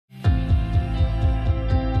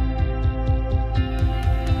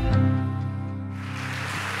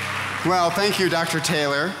Well, thank you, Dr.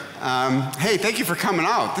 Taylor. Hey, thank you for coming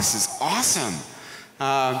out. This is awesome.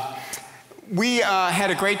 We had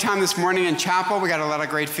a great time this morning in chapel. We got a lot of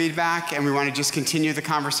great feedback, and we want to just continue the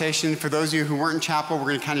conversation. For those of you who weren't in chapel, we're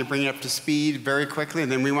going to kind of bring it up to speed very quickly,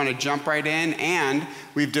 and then we want to jump right in. And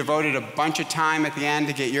we've devoted a bunch of time at the end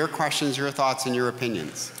to get your questions, your thoughts, and your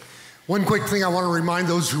opinions. One quick thing I want to remind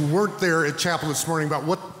those who weren't there at chapel this morning about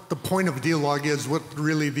what the point of Duologue is, what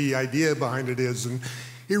really the idea behind it is. And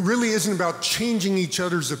it really isn't about changing each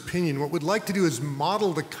other's opinion. What we'd like to do is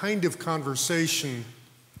model the kind of conversation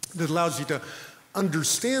that allows you to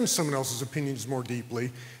understand someone else's opinions more deeply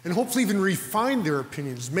and hopefully even refine their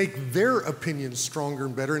opinions, make their opinions stronger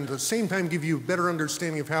and better, and at the same time give you a better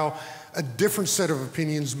understanding of how a different set of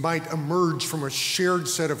opinions might emerge from a shared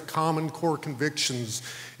set of common core convictions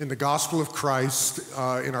in the gospel of Christ,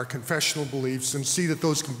 in our confessional beliefs, and see that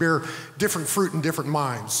those can bear different fruit in different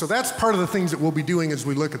minds. So that's part of the things that we'll be doing as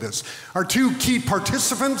we look at this. Our two key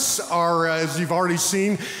participants are, as you've already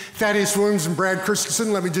seen, Thaddeus Williams and Brad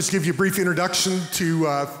Christerson. Let me just give you a brief introduction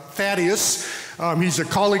to Thaddeus. He's a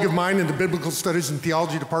colleague of mine in the Biblical Studies and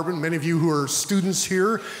Theology department. Many of you who are students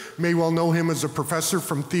here may well know him as a professor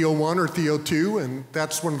from Theo 1 or Theo 2, and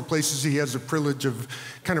that's one of the places he has the privilege of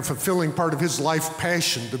kind of fulfilling part of his life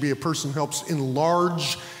passion, to be a person who helps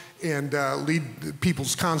enlarge and lead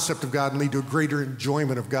people's concept of God and lead to a greater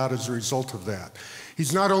enjoyment of God as a result of that.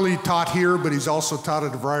 He's not only taught here, but he's also taught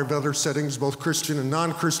at a variety of other settings, both Christian and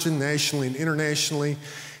non-Christian, nationally and internationally.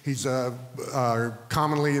 He's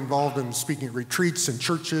commonly involved in speaking at retreats and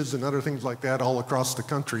churches and other things like that all across the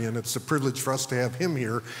country, and it's a privilege for us to have him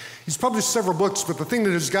here. He's published several books, but the thing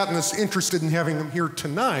that has gotten us interested in having him here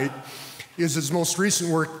tonight is his most recent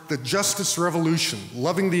work, The Justice Revolution,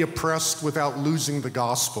 Loving the Oppressed Without Losing the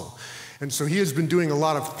Gospel. And so he has been doing a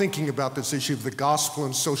lot of thinking about this issue of the gospel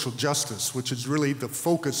and social justice, which is really the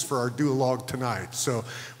focus for our Duologue tonight. So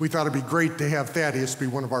we thought it'd be great to have Thaddeus be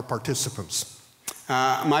one of our participants.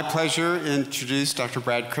 My pleasure to introduce Dr.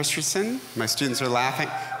 Brad Christerson. My students are laughing.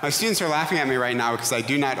 My students are laughing at me right now because I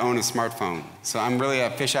do not own a smartphone. So I'm really a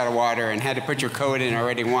fish out of water and had to put your code in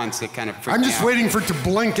already once. It kind of freaked me out. I'm just waiting for it to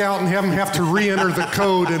blink out and have him have to re-enter the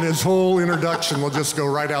code, and his whole introduction will just go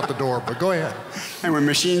right out the door. But go ahead. And when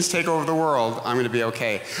machines take over the world, I'm going to be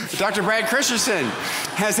okay. Dr. Brad Christerson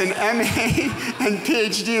has an MA and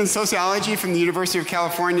PhD in sociology from the University of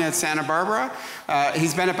California at Santa Barbara.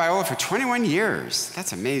 He's been at Biola for 21 years.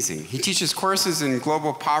 That's amazing. He teaches courses in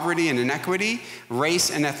global poverty and inequity,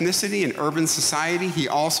 race and ethnicity, and urban society. He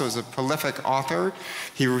also is a prolific author.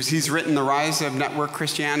 He's written The Rise of Network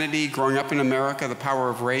Christianity, Growing Up in America, The Power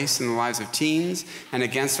of Race in the Lives of Teens, and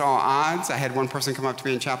Against All Odds. I had one person come up to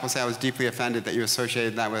me in chapel and say I was deeply offended that you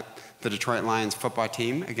associated that with the Detroit Lions football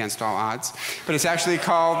team, Against All Odds. But it's actually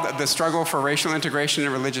called The Struggle for Racial Integration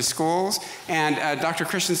in Religious Schools. And Dr.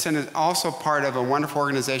 Christensen is also part of a wonderful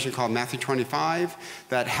organization called Matthew 25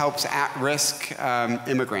 that helps at-risk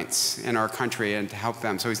immigrants in our country and to help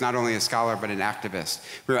them. So he's not only a scholar, but an activist.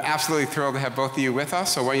 We're absolutely thrilled to have both of you with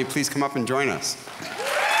us, so why don't you please come up and join us.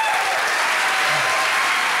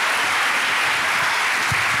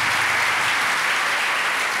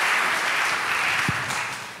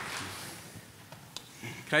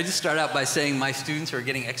 Can I just start out by saying my students are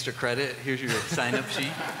getting extra credit? Here's your sign-up sheet.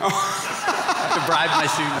 To bribe my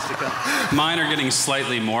students to come. Mine are getting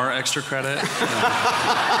slightly more extra credit.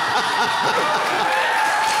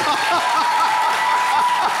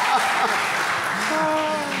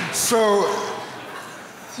 So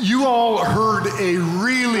you all heard a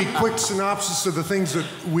really quick synopsis of the things that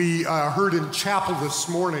we heard in chapel this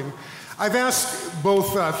morning. I've asked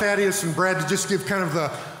both Thaddeus and Brad to just give kind of the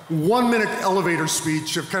 1-minute elevator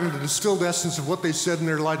speech of kind of the distilled essence of what they said in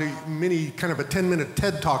their mini kind of a 10-minute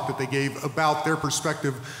TED talk that they gave about their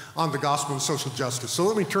perspective on the gospel and social justice. So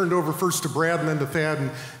let me turn it over first to Brad and then to Thad,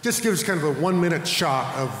 and just give us kind of a 1-minute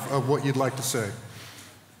shot of what you'd like to say.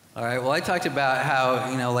 All right, well, I talked about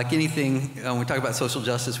how, like anything, when we talk about social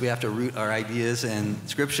justice, we have to root our ideas in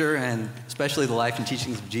Scripture, and especially the life and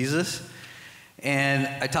teachings of Jesus. And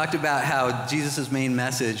I talked about how Jesus' main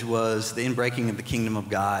message was the inbreaking of the kingdom of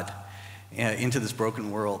God into this broken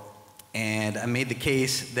world. And I made the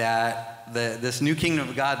case that this new kingdom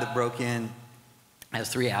of God that broke in has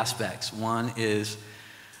 3 aspects. One is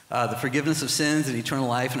the forgiveness of sins and eternal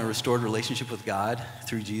life and a restored relationship with God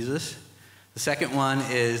through Jesus. The second one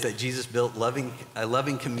is that Jesus built a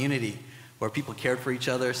loving community where people cared for each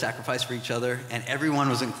other, sacrificed for each other, and everyone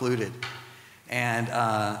was included. And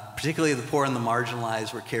particularly the poor and the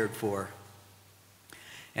marginalized were cared for.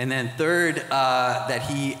 And then third, that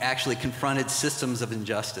he actually confronted systems of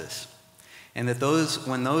injustice. And that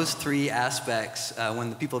when those three aspects, when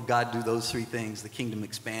the people of God do those three things, the kingdom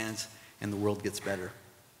expands and the world gets better.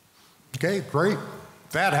 Okay, great.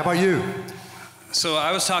 Thad, how about you? So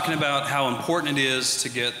I was talking about how important it is to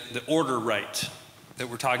get the order right, that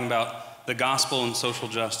we're talking about the gospel and social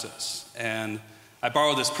justice. And I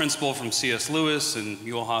borrowed this principle from C.S. Lewis, and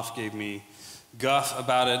Muehlhoff gave me guff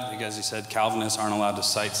about it because he said Calvinists aren't allowed to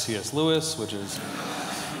cite C.S. Lewis, which is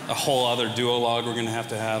a whole other duologue we're going to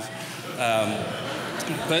have.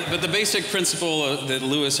 But the basic principle that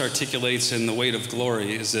Lewis articulates in The Weight of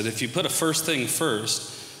Glory is that if you put a first thing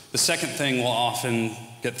first, the second thing will often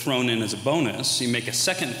get thrown in as a bonus. You make a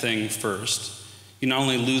second thing first, you not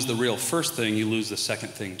only lose the real first thing, you lose the second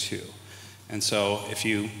thing too. And so if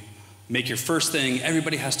you make your first thing,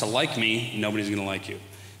 everybody has to like me, nobody's going to like you.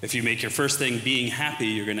 If you make your first thing being happy,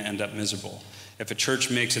 you're going to end up miserable. If a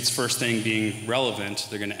church makes its first thing being relevant,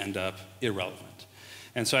 they're going to end up irrelevant.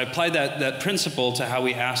 And so I applied that principle to how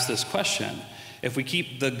we ask this question. If we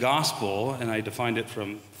keep the gospel, and I defined it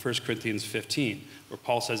from 1 Corinthians 15, where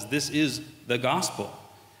Paul says, this is the gospel.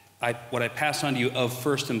 What I passed on to you of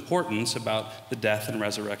first importance about the death and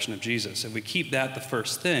resurrection of Jesus. If we keep that the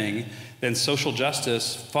first thing, then social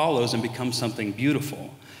justice follows and becomes something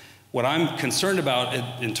beautiful. What I'm concerned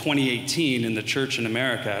about in 2018 in the church in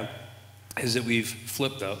America is that we've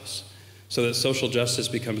flipped those, so that social justice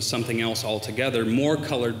becomes something else altogether, more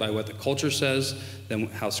colored by what the culture says than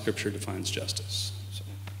how Scripture defines justice. So.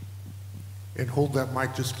 And hold that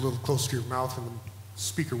mic just a little closer to your mouth and the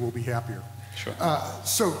speaker will be happier. Sure.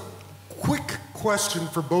 So, quick question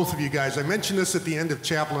for both of you guys. I mentioned this at the end of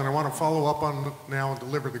chapel, and I want to follow up on it now and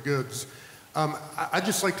deliver the goods. I'd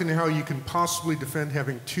just like to know how you can possibly defend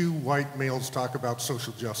having two white males talk about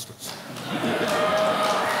social justice.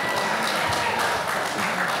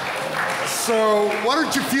 So why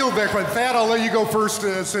don't you field that question? Thad, I'll let you go first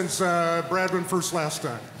since Brad went first last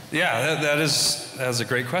time. Yeah, that is a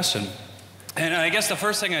great question. And I guess the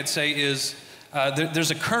first thing I'd say is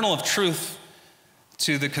there's a kernel of truth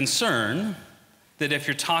to the concern that if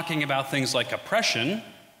you're talking about things like oppression,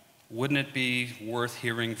 wouldn't it be worth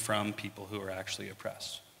hearing from people who are actually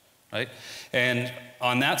oppressed, right? And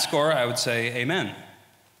on that score, I would say amen.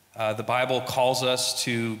 The Bible calls us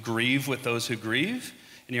to grieve with those who grieve,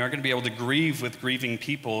 and you aren't going to be able to grieve with grieving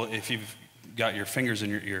people if you've got your fingers in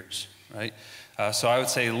your ears, right? So I would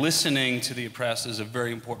say listening to the oppressed is a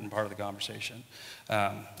very important part of the conversation.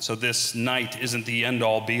 So this night isn't the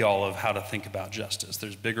end-all, be-all of how to think about justice.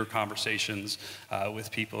 There's bigger conversations with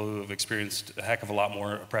people who have experienced a heck of a lot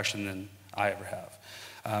more oppression than I ever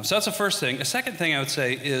have. So that's the first thing. A second thing I would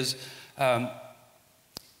say is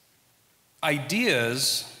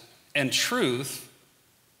ideas and truth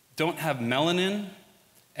don't have melanin,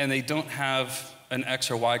 and they don't have an X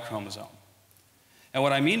or Y chromosome. And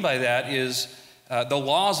what I mean by that is the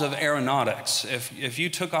laws of aeronautics. If you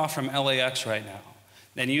took off from LAX right now,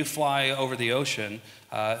 and you fly over the ocean,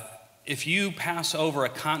 if you pass over a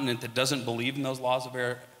continent that doesn't believe in those laws of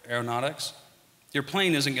aeronautics, your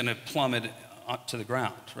plane isn't going to plummet to the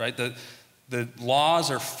ground, right? The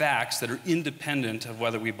laws are facts that are independent of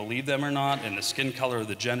whether we believe them or not, and the skin color or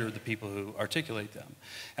the gender of the people who articulate them.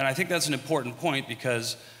 And I think that's an important point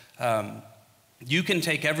because you can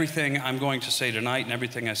take everything I'm going to say tonight and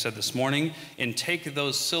everything I said this morning and take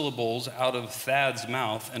those syllables out of Thad's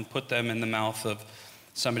mouth and put them in the mouth of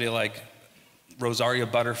somebody like Rosaria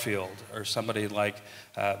Butterfield or somebody like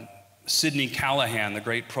Sidney Callahan, the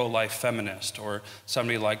great pro-life feminist, or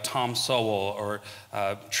somebody like Tom Sowell or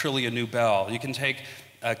Trillia Newbell. You can take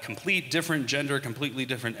a complete different gender, completely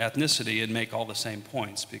different ethnicity and make all the same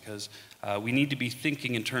points because we need to be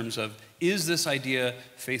thinking in terms of, is this idea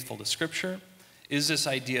faithful to Scripture? Is this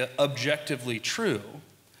idea objectively true?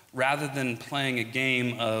 Rather than playing a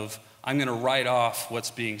game of, I'm going to write off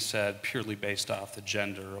what's being said purely based off the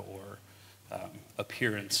gender or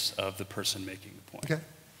appearance of the person making the point. Okay.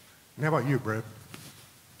 And how about you, Brad?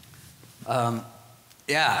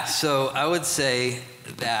 Yeah, so I would say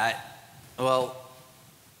that, well,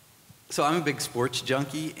 so I'm a big sports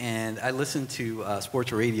junkie, and I listen to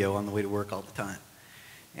sports radio on the way to work all the time.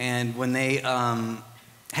 And when they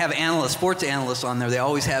have analysts, sports analysts on there, they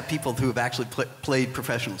always have people who have actually played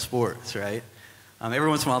professional sports, right? Every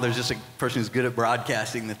once in a while, there's just a person who's good at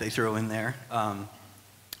broadcasting that they throw in there.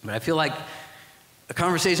 But I feel like the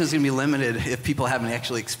conversation is going to be limited if people haven't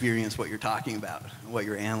actually experienced what you're talking about, what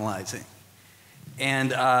you're analyzing.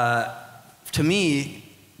 And to me,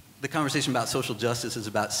 the conversation about social justice is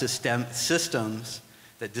about systems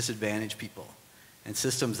that disadvantage people and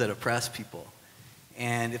systems that oppress people.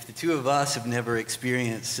 And if the two of us have never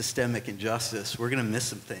experienced systemic injustice, we're going to miss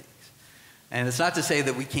some things. And it's not to say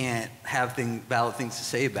that we can't have valid things to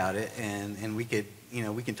say about it, and we could,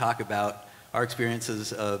 we can talk about our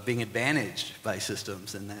experiences of being advantaged by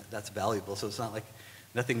systems, and that's valuable. So it's not like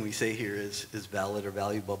nothing we say here is valid or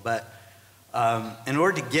valuable. But in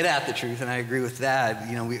order to get at the truth, and I agree with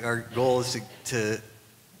that, our goal is to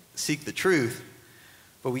seek the truth,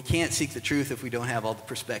 but we can't seek the truth if we don't have all the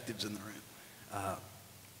perspectives in the room.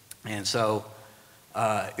 And so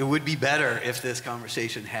it would be better if this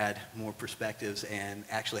conversation had more perspectives and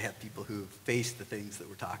actually had people who faced the things that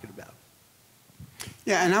we're talking about.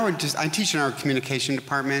 Yeah, and I teach in our communication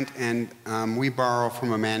department, and we borrow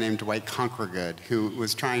from a man named Dwight Conquergood, who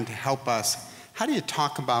was trying to help us. How do you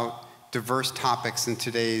talk about diverse topics in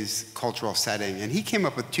today's cultural setting? And he came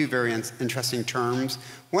up with two very interesting terms.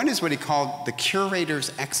 One is what he called the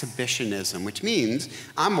curator's exhibitionism, which means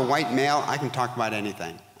I'm a white male, I can talk about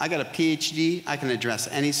anything. I got a PhD, I can address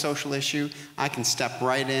any social issue, I can step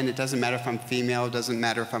right in. It doesn't matter if I'm female, it doesn't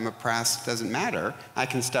matter if I'm oppressed, it doesn't matter. I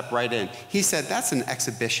can step right in. He said that's an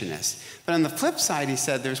exhibitionist. But on the flip side, he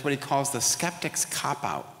said there's what he calls the skeptic's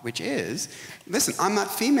cop-out, which is, listen, I'm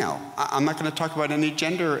not female. I'm not going to talk about any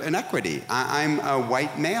gender inequity. I'm a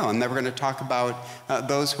white male. I'm never going to talk about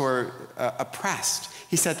those who are oppressed.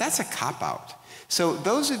 He said that's a cop-out. So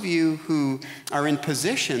those of you who are in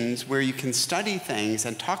positions where you can study things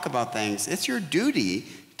and talk about things, it's your duty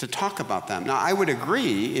to talk about them. Now, I would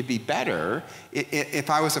agree it'd be better if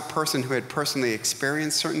I was a person who had personally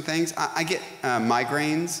experienced certain things. I get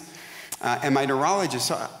migraines, and my neurologist,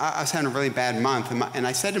 so I was having a really bad month, and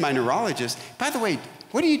I said to my neurologist, by the way,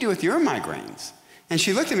 what do you do with your migraines? And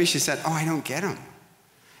she looked at me, she said, oh, I don't get them.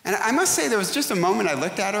 And I must say there was just a moment I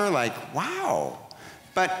looked at her like, wow.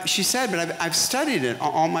 But she said, but I've studied it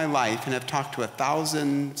all my life and have talked to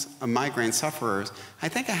thousands of migraine sufferers. I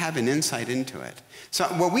think I have an insight into it. So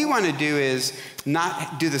what we want to do is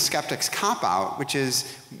not do the skeptic's cop-out, which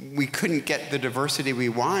is we couldn't get the diversity we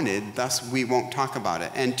wanted, thus we won't talk about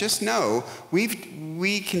it. And just know,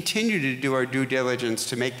 we continue to do our due diligence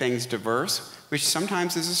to make things diverse, which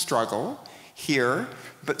sometimes is a struggle here.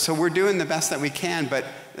 But so we're doing the best that we can, but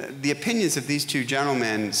the opinions of these two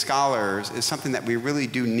gentlemen, scholars, is something that we really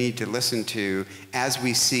do need to listen to as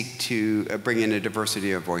we seek to bring in a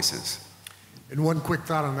diversity of voices. And one quick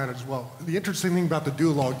thought on that as well. The interesting thing about the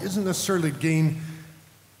Duologue isn't necessarily to gain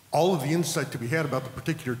all of the insight to be had about the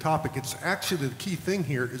particular topic. It's actually the key thing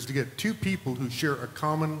here is to get two people who share a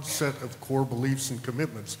common set of core beliefs and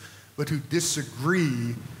commitments, but who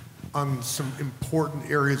disagree on some important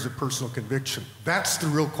areas of personal conviction. That's the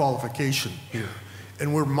real qualification here.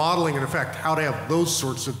 And we're modeling, in effect, how to have those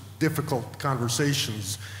sorts of difficult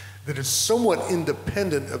conversations that is somewhat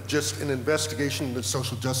independent of just an investigation into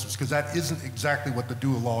social justice, because that isn't exactly what the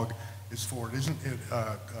Duologue is for. It isn't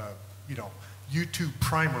YouTube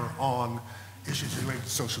primer on issues related to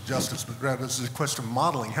social justice, but rather this is a question of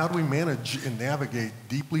modeling. How do we manage and navigate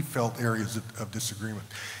deeply felt areas of disagreement?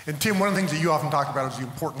 And Tim, one of the things that you often talk about is the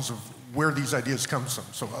importance of where these ideas come from.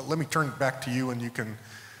 So let me turn it back to you and you can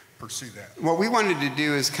pursue that. What we wanted to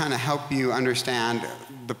do is kind of help you understand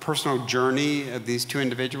the personal journey of these two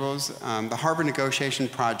individuals. The Harvard Negotiation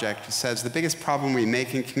Project says the biggest problem we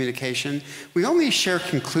make in communication, we only share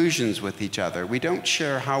conclusions with each other. We don't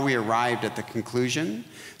share how we arrived at the conclusion.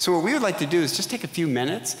 So what we would like to do is just take a few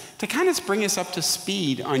minutes to kind of bring us up to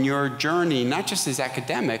speed on your journey, not just as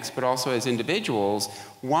academics, but also as individuals.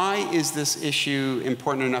 Why is this issue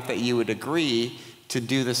important enough that you would agree to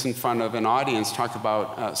do this in front of an audience, talk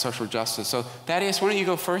about social justice? So Thaddeus, why don't you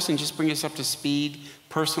go first and just bring us up to speed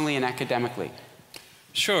personally and academically?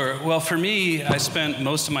 Sure. Well, for me, I spent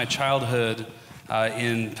most of my childhood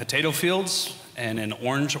in potato fields and in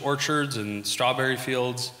orange orchards and strawberry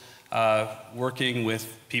fields, working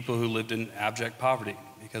with people who lived in abject poverty,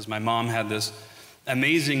 because my mom had this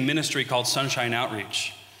amazing ministry called Sunshine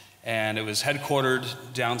Outreach, and it was headquartered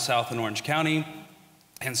down south in Orange County.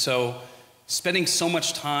 And so spending so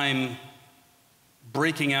much time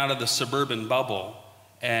breaking out of the suburban bubble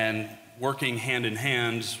and working hand in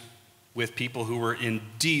hand with people who were in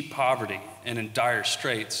deep poverty and in dire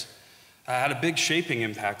straits had a big shaping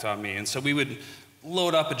impact on me. And so we would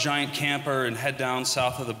load up a giant camper and head down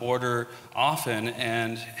south of the border often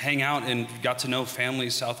and hang out, and got to know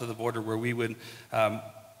families south of the border where we would,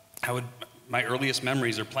 my earliest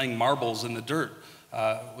memories are playing marbles in the dirt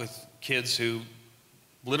with kids who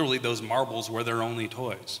literally those marbles were their only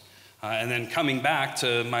toys. And then coming back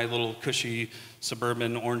to my little cushy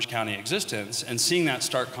suburban Orange County existence and seeing that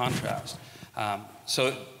stark contrast.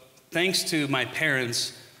 So thanks to my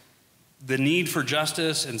parents the need for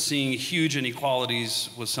justice and seeing huge inequalities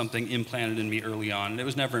was something implanted in me early on. And it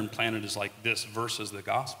was never implanted as like this versus the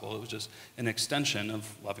gospel. It was just an extension of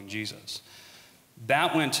loving Jesus.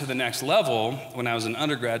 That went to the next level when I was an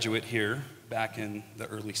undergraduate here back in the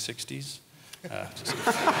early 60s.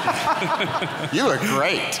 You look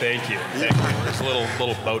great. Thank you. There's a little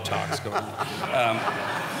Botox going on.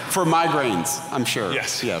 For migraines, I'm sure.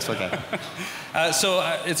 Yes. Yes, okay. So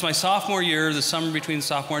it's my sophomore year, the summer between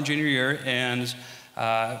sophomore and junior year, and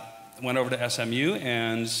went over to SMU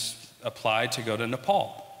and applied to go to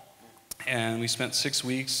Nepal. And we spent 6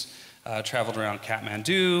 weeks, traveled around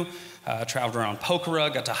Kathmandu, traveled around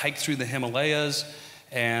Pokhara, got to hike through the Himalayas,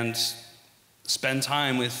 and spend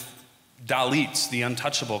time with Dalits, the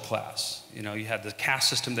untouchable class. You know, you had the caste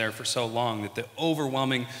system there for so long that the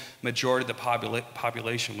overwhelming majority of the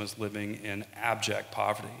population was living in abject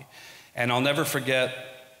poverty. And I'll never forget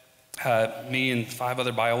me and 5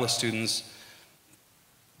 other Biola students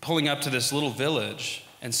pulling up to this little village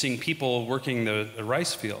and seeing people working the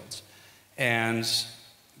rice fields. And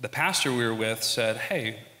the pastor we were with said,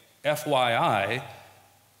 "Hey, FYI,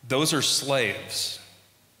 those are slaves,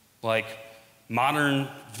 like modern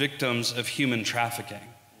victims of human trafficking."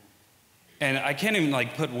 And I can't even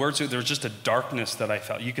like put words to it. There was just a darkness that I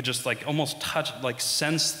felt. You could just like almost touch, like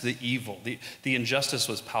sense the evil. The injustice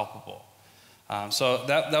was palpable. So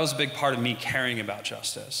that was a big part of me caring about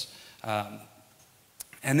justice.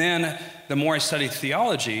 And then the more I studied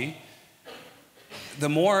theology, the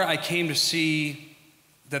more I came to see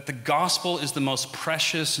that the gospel is the most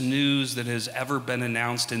precious news that has ever been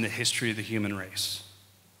announced in the history of the human race.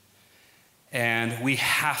 And we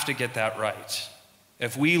have to get that right.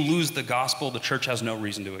 If we lose the gospel, the church has no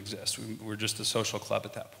reason to exist. We're just a social club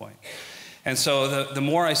at that point. And so the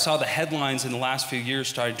more I saw the headlines in the last few years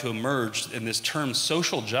starting to emerge, and this term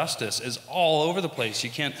social justice is all over the place. You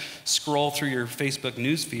can't scroll through your Facebook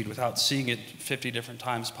news feed without seeing it 50 different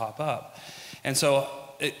times pop up. And so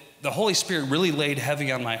the Holy Spirit really laid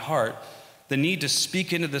heavy on my heart the need to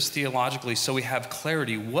speak into this theologically so we have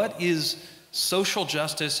clarity. What is social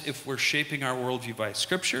justice if we're shaping our worldview by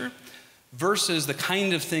Scripture versus the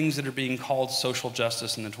kind of things that are being called social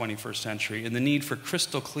justice in the 21st century, and the need for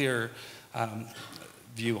crystal clear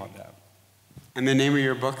view on that. And the name of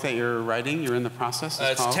your book that you're writing, you're in the process?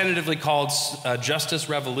 It's tentatively called Justice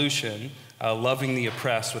Revolution, Loving the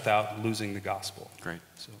Oppressed Without Losing the Gospel. Great.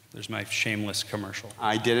 So there's my shameless commercial.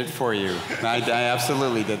 I did it for you. I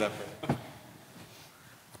absolutely did that for you.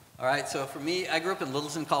 All right, so for me, I grew up in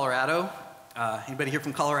Littleton, Colorado. Anybody here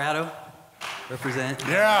from Colorado? Represent?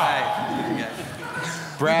 Yeah. Right.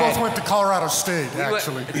 Brad, We both went to Colorado State, We went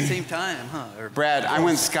actually. at the same time, huh? Or Brad, I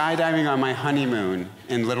went skydiving on my honeymoon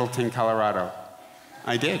in Littleton, Colorado.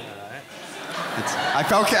 I did. I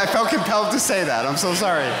felt compelled to say that. I'm so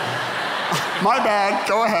sorry. My bad.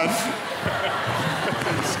 Go ahead.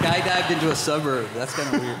 skydived into a suburb. That's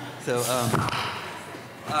kind of weird.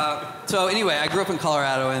 So anyway, I grew up in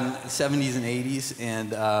Colorado in the 70s and 80s,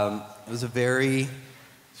 and it was a very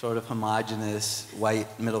sort of homogenous,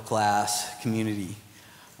 white, middle-class community.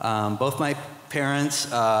 Both my parents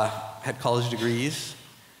had college degrees.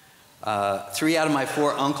 3 out of my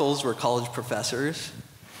 4 uncles were college professors.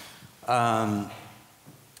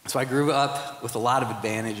 So I grew up with a lot of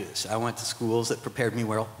advantages. I went to schools that prepared me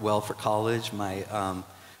well for college. My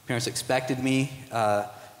parents expected me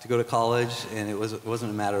to go to college, and it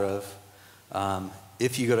wasn't a matter of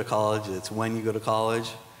if you go to college, it's when you go to college.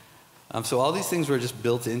 So all these things were just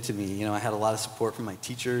built into me. You know, I had a lot of support from my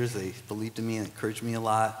teachers. They believed in me and encouraged me a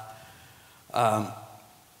lot.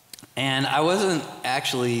 And I wasn't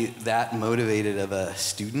actually that motivated of a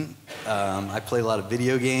student. I played a lot of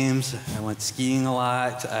video games. I went skiing a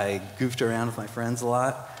lot. I goofed around with my friends a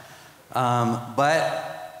lot. But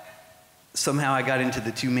somehow I got into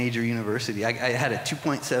the 2 major universities. I had a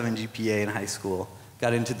 2.7 GPA in high school.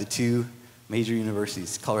 Got into the 2 major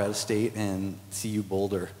universities, Colorado State and CU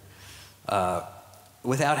Boulder,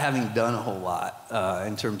 without having done a whole lot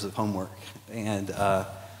in terms of homework. And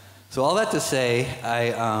so all that to say,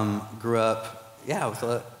 I grew up,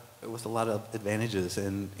 with a lot of advantages,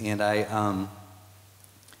 and I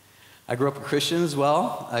grew up a Christian as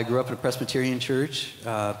well. I grew up in a Presbyterian church.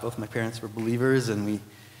 Both my parents were believers, and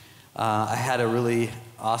I had a really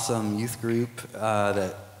awesome youth group,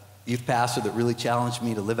 youth pastor that really challenged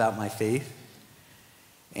me to live out my faith.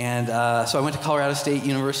 And so I went to Colorado State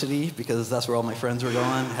University because that's where all my friends were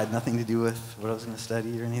going. It had nothing to do with what I was going to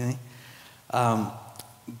study or anything.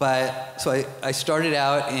 But so I started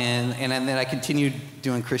out, and then I continued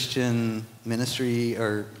doing Christian ministry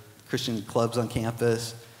or Christian clubs on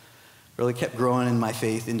campus. Really kept growing in my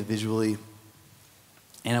faith individually.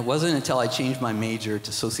 And it wasn't until I changed my major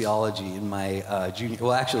to sociology in my actually it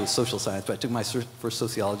was social science, but I took my first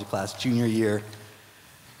sociology class junior year,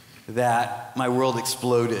 that my world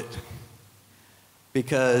exploded.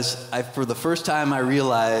 Because for the first time I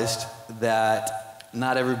realized that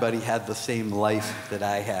not everybody had the same life that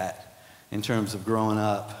I had in terms of growing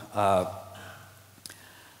up.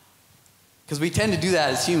 Because we tend to do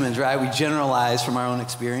that as humans, right? We generalize from our own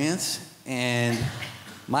experience. And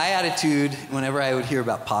my attitude whenever I would hear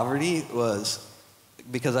about poverty was,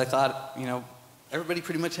 because I thought, everybody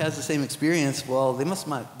pretty much has the same experience. Well, they must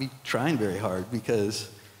not be trying very hard, because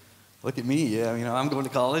look at me, I'm going to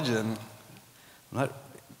college and I'm not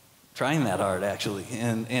trying that hard, actually.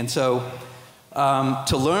 And so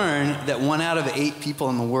to learn that 1 out of 8 people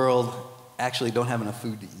in the world actually don't have enough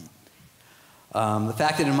food to eat. The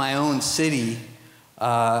fact that in my own city,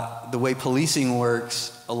 the way policing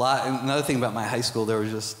works, another thing about my high school, there was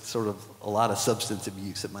just sort of a lot of substance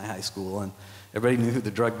abuse at my high school, and everybody knew who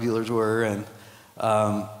the drug dealers were, and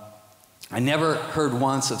I never heard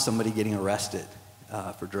once of somebody getting arrested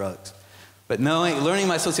for drugs. But learning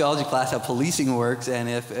my sociology class how policing works, and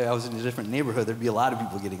if I was in a different neighborhood, there'd be a lot of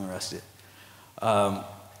people getting arrested.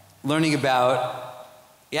 Learning about,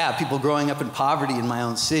 people growing up in poverty in my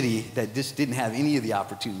own city that just didn't have any of the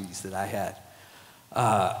opportunities that I had.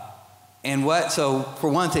 So for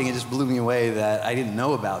one thing, it just blew me away that I didn't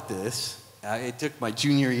know about this. It took my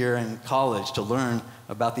junior year in college to learn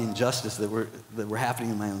about the injustice that were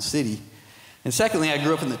happening in my own city. And secondly, I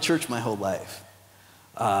grew up in the church my whole life.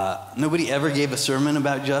 Nobody ever gave a sermon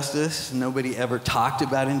about justice. Nobody ever talked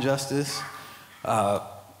about injustice.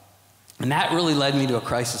 And that really led me to a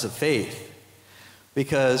crisis of faith,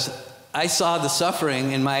 because I saw the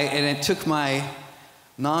suffering and it took my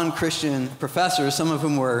non-Christian professors, some of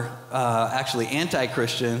whom were actually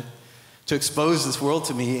anti-Christian, to expose this world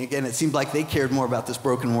to me. Again, it seemed like they cared more about this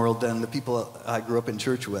broken world than the people I grew up in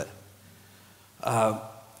church with.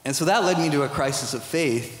 And so that led me to a crisis of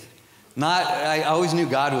faith. I always knew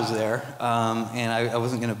God was there, and I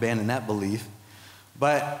wasn't going to abandon that belief.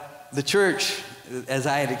 But the church, as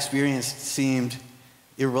I had experienced, seemed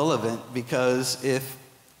irrelevant, because if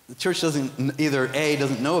the church doesn't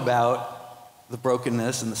know about the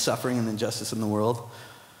brokenness and the suffering and the injustice in the world,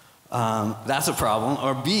 that's a problem.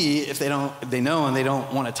 Or B, if they know and they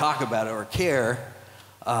don't want to talk about it or care,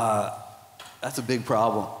 that's a big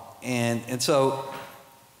problem. And so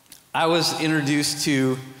I was introduced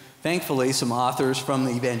to, thankfully, some authors from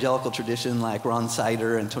the evangelical tradition like Ron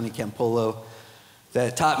Sider and Tony Campolo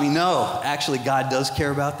that taught me, no, actually God does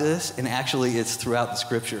care about this, and actually it's throughout the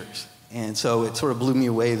scriptures. And so it sort of blew me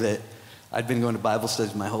away that I'd been going to Bible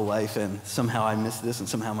studies my whole life, and somehow I missed this, and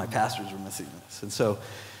somehow my pastors were missing this. And so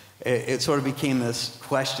it sort of became this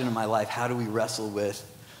question in my life: how do we wrestle with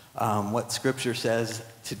what Scripture says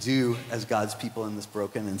to do as God's people in this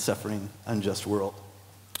broken and suffering, unjust world?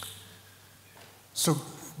 So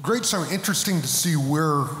great, so interesting to see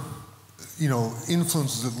where,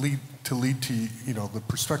 influences that lead to the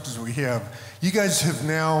perspectives we have. You guys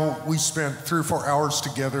we spent 3 or 4 hours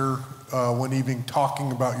together one evening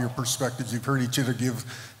talking about your perspectives. You've heard each other give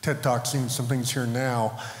TED Talks, seen some things here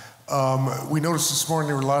now. We noticed this morning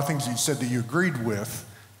there were a lot of things you said that you agreed with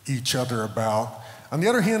each other about. On the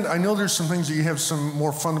other hand, I know there's some things that you have some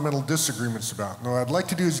more fundamental disagreements about. Now, what I'd like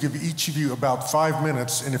to do is give each of you about 5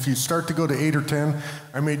 minutes, and if you start to go to 8 or 10,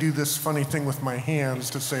 I may do this funny thing with my hands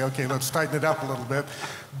to say, okay, let's tighten it up a little bit.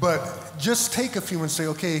 But just take a few and say,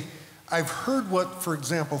 okay, I've heard what, for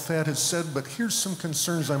example, Thad has said, but here's some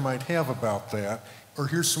concerns I might have about that, or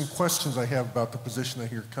here's some questions I have about the position I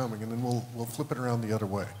hear coming, and then we'll flip it around the other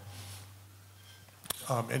way.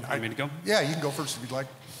 You want me to go? Yeah, you can go first if you'd like.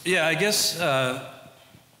 Yeah, I guess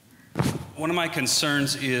one of my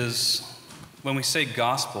concerns is when we say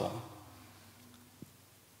gospel,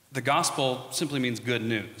 the gospel simply means good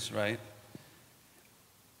news, right?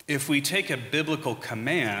 If we take a biblical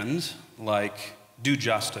command like do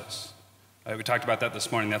justice, right? We talked about that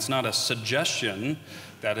this morning. That's not a suggestion,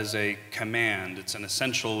 that is a command. It's an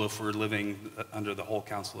essential if we're living under the whole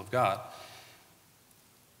counsel of God.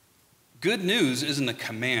 Good news isn't a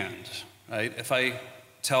command, right? If I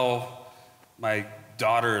tell my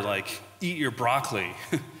daughter, eat your broccoli,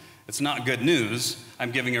 it's not good news.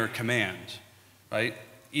 I'm giving her a command, right?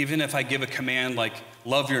 Even if I give a command like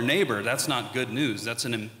love your neighbor, that's not good news.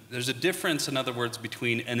 There's a difference, in other words,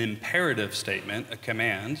 between an imperative statement, a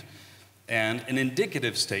command, and an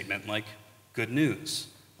indicative statement like good news.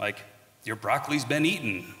 Like your broccoli's been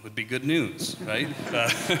eaten would be good news, right?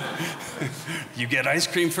 You get ice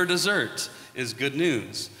cream for dessert is good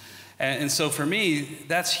news. And so for me,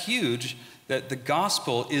 that's huge, that the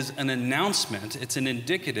gospel is an announcement, it's an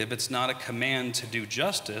indicative, it's not a command to do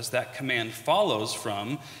justice. That command follows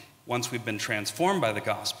from once we've been transformed by the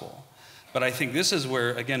gospel. But I think this is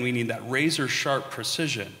where, again, we need that razor-sharp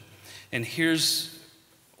precision. And here's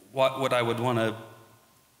what I would want to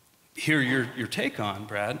hear your take on,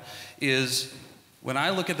 Brad, is when I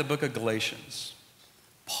look at the book of Galatians,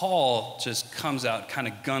 Paul just comes out kind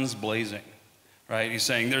of guns blazing, right? He's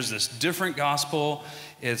saying there's this different gospel,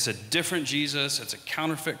 it's a different Jesus, it's a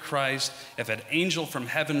counterfeit Christ. If an angel from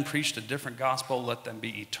heaven preached a different gospel, let them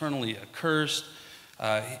be eternally accursed.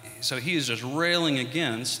 So he is just railing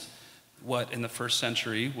against what in the first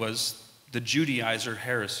century was the Judaizer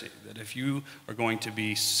heresy, that if you are going to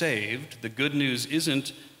be saved, the good news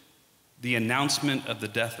isn't the announcement of the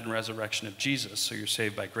death and resurrection of Jesus. So you're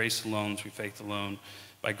saved by grace alone, through faith alone,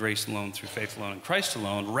 by grace alone, through faith alone, in Christ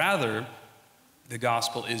alone. Rather, the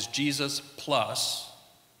gospel is Jesus plus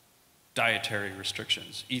dietary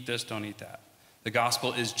restrictions. Eat this, don't eat that. The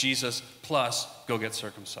gospel is Jesus plus go get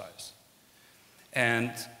circumcised.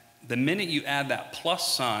 And the minute you add that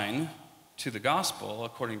plus sign to the gospel,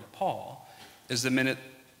 according to Paul, is the minute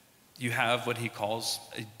you have what he calls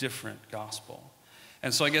a different gospel.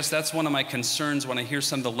 And so I guess that's one of my concerns when I hear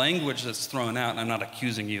some of the language that's thrown out, and I'm not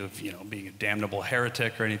accusing you of, being a damnable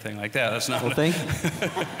heretic or anything like that. That's not. Well, thank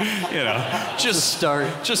you.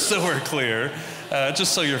 Just so we're clear,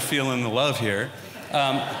 just so you're feeling the love here.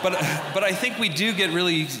 But I think we do get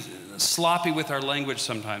really sloppy with our language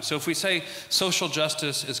sometimes. So if we say social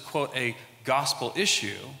justice is, quote, a gospel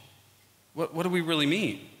issue, what do we really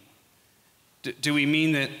mean? Do we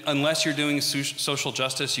mean that unless you're doing social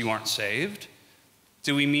justice, you aren't saved?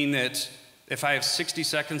 Do we mean that if I have 60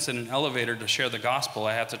 seconds in an elevator to share the gospel,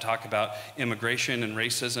 I have to talk about immigration and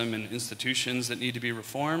racism and institutions that need to be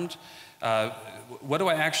reformed? What do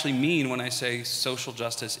I actually mean when I say social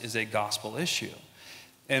justice is a gospel issue?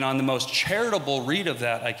 And on the most charitable read of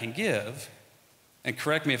that I can give, and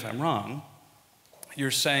correct me if I'm wrong, you're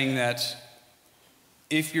saying that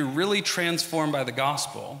if you're really transformed by the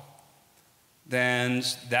gospel, then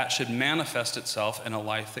that should manifest itself in a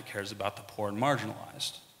life that cares about the poor and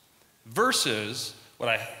marginalized. Versus, what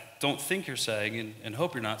I don't think you're saying, and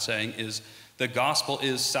hope you're not saying, is the gospel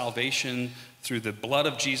is salvation through the blood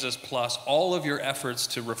of Jesus plus all of your efforts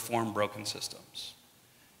to reform broken systems.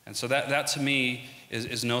 And so that to me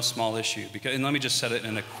is no small issue. And let me just set it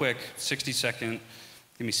in a quick 60-second,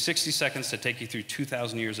 give me 60 seconds to take you through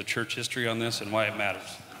 2,000 years of church history on this and why it matters.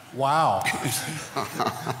 Wow.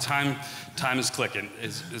 Time is clicking,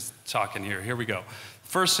 is talking here. Here we go.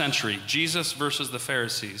 First century, Jesus versus the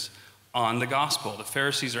Pharisees on the gospel. The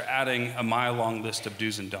Pharisees are adding a mile-long list of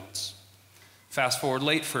do's and don'ts. Fast forward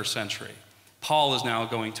late first century. Paul is now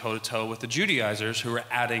going toe-to-toe with the Judaizers who are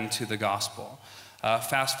adding to the gospel.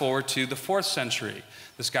 Fast forward to the 4th century.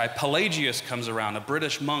 This guy Pelagius comes around, a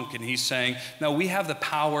British monk, and he's saying, no, we have the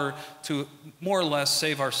power to more or less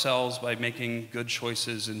save ourselves by making good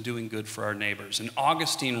choices and doing good for our neighbors. And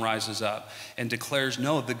Augustine rises up and declares,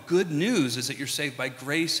 no, the good news is that you're saved by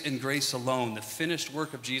grace and grace alone, the finished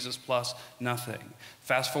work of Jesus plus nothing.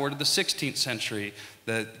 Fast forward to the 16th century,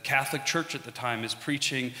 the Catholic Church at the time is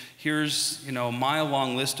preaching, here's a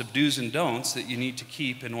mile-long list of do's and don'ts that you need to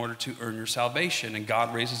keep in order to earn your salvation. And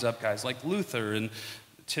God raises up guys like Luther and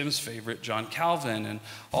Tim's favorite, John Calvin, and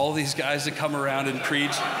all these guys that come around and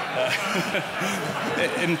preach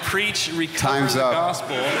recover the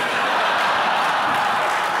gospel.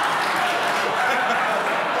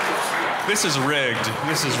 This is rigged.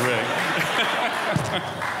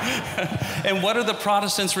 And what are the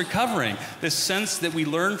Protestants recovering? This sense that we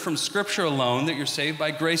learn from Scripture alone, that you're saved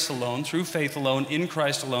by grace alone, through faith alone, in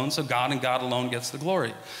Christ alone, so God and God alone gets the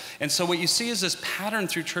glory. And so what you see is this pattern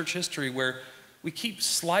through church history where we keep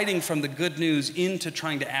sliding from the good news into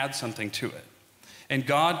trying to add something to it. And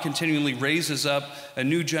God continually raises up a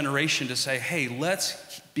new generation to say, hey,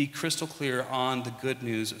 let's be crystal clear on the good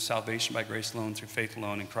news of salvation by grace alone, through faith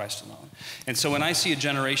alone, in Christ alone. And so when I see a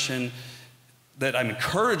generation that I'm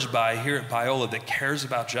encouraged by here at Biola that cares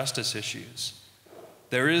about justice issues,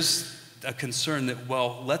 there is a concern that,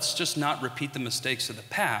 well, let's just not repeat the mistakes of the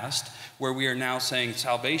past where we are now saying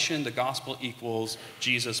salvation, the gospel equals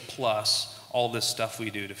Jesus plus all this stuff we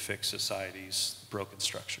do to fix society's broken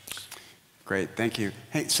structures. Great, thank you.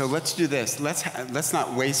 Hey, so let's do this. Let's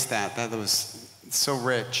not waste that. That was so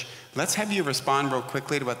rich. Let's have you respond real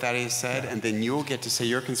quickly to what Thaddeus said, and then you'll get to say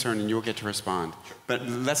your concern and you'll get to respond. But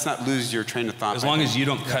let's not lose your train of thought. As long as you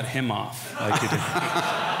don't cut him off like you did.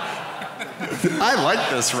 I like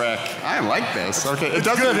this, Rick. I like this. Okay, it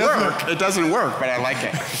doesn't work. It doesn't work, but I like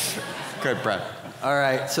it. Good, Brad. All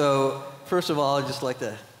right, so first of all, I'd just like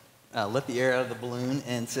to let the air out of the balloon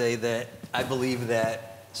and say that I believe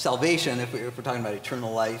that salvation, if we're talking about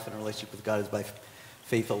eternal life and a relationship with God, is by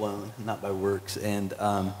faith alone, not by works. And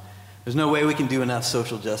there's no way we can do enough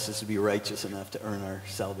social justice to be righteous enough to earn our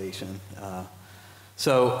salvation.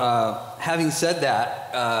 So having said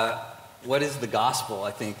that, what is the gospel,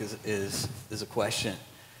 I think, is a question.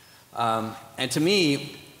 And to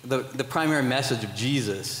me, the primary message of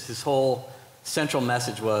Jesus, his whole central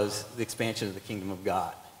message was the expansion of the kingdom of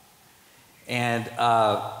God. And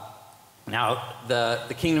now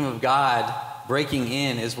the kingdom of God breaking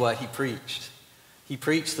in is what he preached. He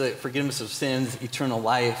preached the forgiveness of sins, eternal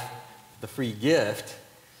life, the free gift,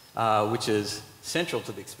 which is central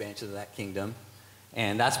to the expansion of that kingdom,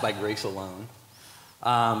 and that's by grace alone.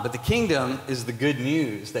 But the kingdom is the good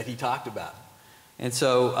news that he talked about. And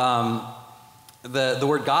so the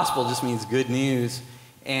word gospel just means good news.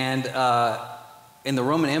 And in the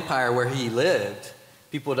Roman Empire where he lived,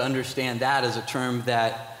 people would understand that as a term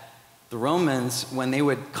that the Romans, when they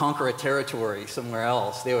would conquer a territory somewhere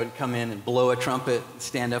else, they would come in and blow a trumpet,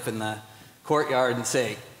 stand up in the courtyard and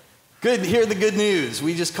say, "Good, hear the good news.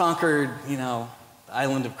 We just conquered, the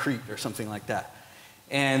island of Crete," or something like that.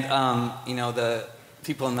 And, the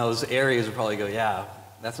people in those areas would probably go, "Yeah,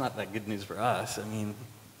 that's not that good news for us. I mean,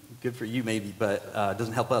 good for you maybe, but it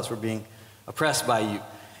doesn't help us. We're being oppressed by you."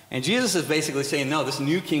 And Jesus is basically saying, no, this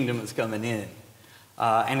new kingdom is coming in.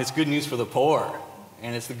 And it's good news for the poor.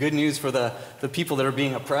 And it's the good news for the people that are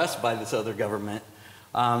being oppressed by this other government.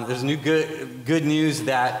 There's new good news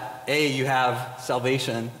that, A, you have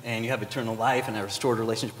salvation and you have eternal life and a restored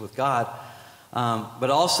relationship with God. But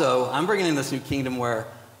also, I'm bringing in this new kingdom where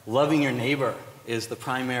loving your neighbor is the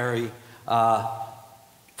primary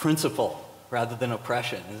principle rather than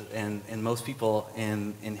oppression. And most people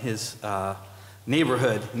in his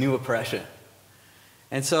neighborhood knew oppression.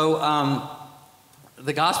 And so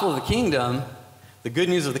the gospel of the kingdom, the good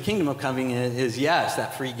news of the kingdom of coming in is, yes,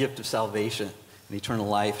 that free gift of salvation and eternal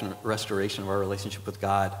life and restoration of our relationship with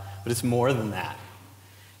God. But it's more than that.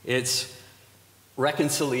 It's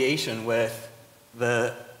reconciliation with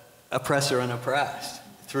the oppressor and oppressed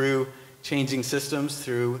through changing systems,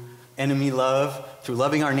 through enemy love, through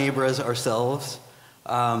loving our neighbor as ourselves.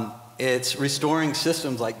 It's restoring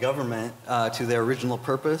systems like government to their original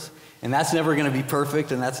purpose. And that's never going to be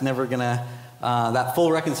perfect, and that's never going to, that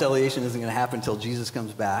full reconciliation isn't going to happen until Jesus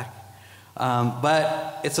comes back.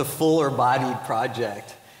 But it's a fuller bodied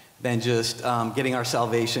project than just getting our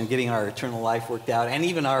salvation, getting our eternal life worked out, and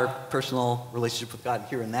even our personal relationship with God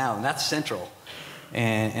here and now. And that's central.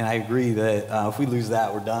 And I agree that if we lose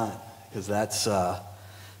that, we're done, because that's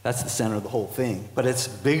the center of the whole thing. But it's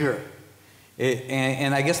bigger.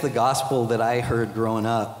 And I guess the gospel that I heard growing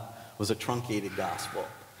up was a truncated gospel.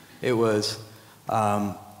 It was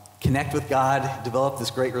connect with God, develop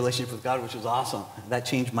this great relationship with God, which was awesome. That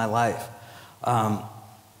changed my life.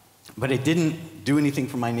 But it didn't do anything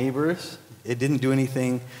for my neighbors. It didn't do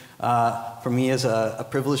anything for me as a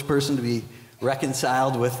privileged person to be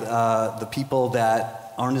reconciled with the people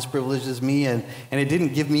that aren't as privileged as me. And it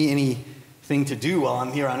didn't give me anything to do while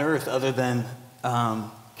I'm here on earth other than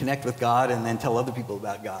connect with God and then tell other people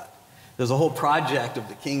about God. There's a whole project of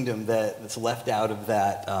the kingdom that's left out of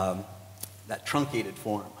that truncated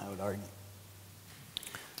form, I would argue.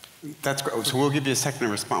 That's great. So we'll give you a second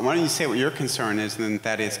to respond. Why don't you say what your concern is, and then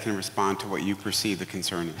Thaddeus can respond to what you perceive the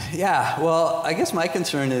concern is. Yeah, well, I guess my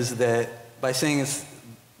concern is that by saying it's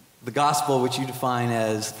the gospel, which you define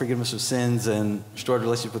as forgiveness of sins and restored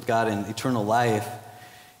relationship with God and eternal life,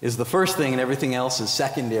 is the first thing and everything else is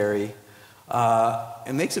secondary.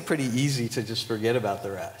 It makes it pretty easy to just forget about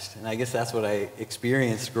the rest. And I guess that's what I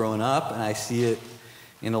experienced growing up, and I see it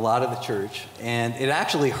in a lot of the church. And it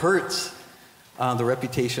actually hurts the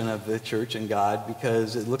reputation of the church and God,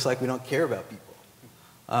 because it looks like we don't care about people.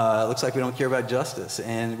 It looks like we don't care about justice.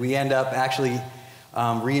 And we end up actually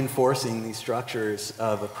reinforcing these structures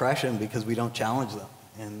of oppression because we don't challenge them.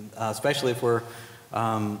 And especially if we're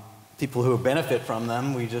people who benefit from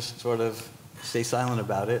them, we just sort of stay silent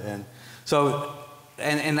about it. And so,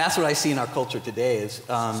 and that's what I see in our culture today is,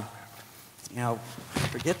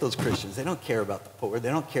 forget those Christians. They don't care about the poor. They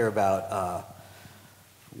don't care about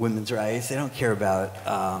women's rights. They don't care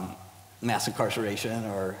about mass incarceration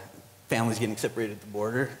or families getting separated at the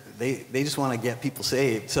border. They just want to get people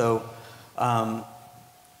saved. So,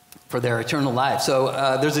 for their eternal life. So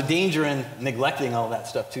there's a danger in neglecting all that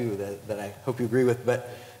stuff too that I hope you agree with. But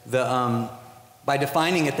by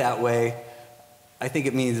defining it that way, I think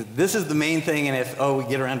it means this is the main thing, and if, we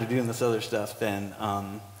get around to doing this other stuff, then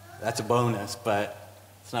that's a bonus, but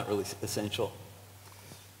it's not really essential.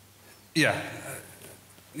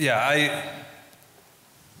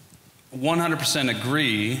 100%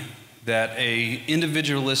 agree that a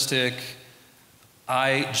individualistic,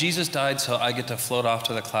 Jesus died so I get to float off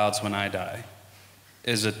to the clouds when I die,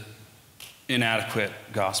 is an inadequate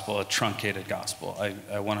gospel, a truncated gospel. I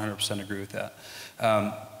 100% agree with that.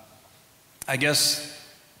 I guess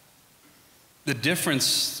the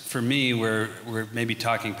difference for me, where we're maybe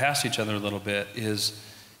talking past each other a little bit, is,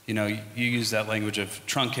 you use that language of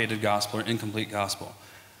truncated gospel or incomplete gospel.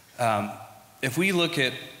 If we look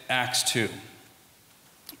at Acts 2,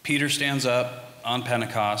 Peter stands up on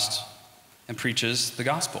Pentecost and preaches the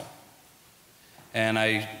gospel. And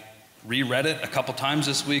I reread it a couple times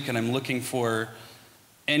this week, and I'm looking for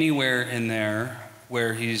anywhere in there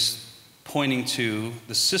where he's pointing to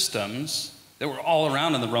the systems that were all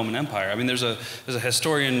around in the Roman Empire. I mean, there's a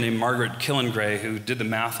historian named Margaret Killengray who did the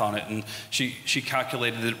math on it, and she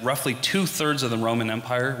calculated that roughly 2/3 of the Roman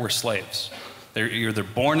Empire were slaves. They're either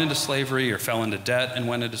born into slavery or fell into debt and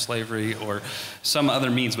went into slavery or some other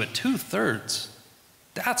means, but 2/3,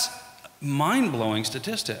 that's a mind-blowing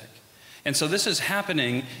statistic. And so this is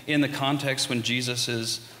happening in the context when Jesus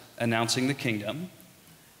is announcing the kingdom.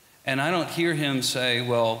 And I don't hear him say,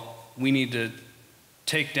 well, we need to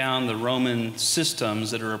take down the Roman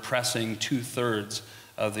systems that are oppressing 2/3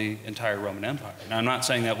 of the entire Roman Empire. Now, I'm not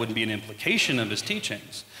saying that wouldn't be an implication of his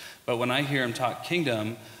teachings, but when I hear him talk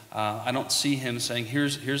kingdom, I don't see him saying,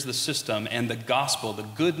 here's the system, and the gospel, the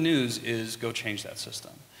good news is go change that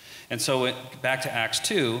system. And so back to Acts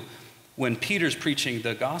 2, when Peter's preaching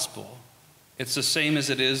the gospel, it's the same as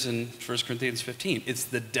it is in 1 Corinthians 15. It's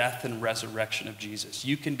the death and resurrection of Jesus.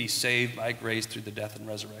 You can be saved by grace through the death and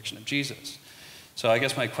resurrection of Jesus. So I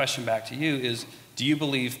guess my question back to you is, do you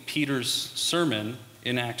believe Peter's sermon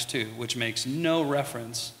in Acts 2, which makes no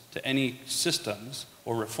reference to any systems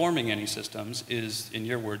or reforming any systems, is, in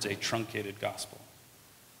your words, a truncated gospel?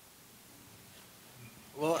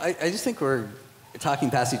 Well, I just think we're talking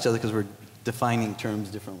past each other because we're defining terms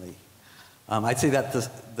differently. I'd say that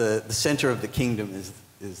the center of the kingdom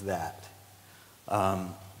is that.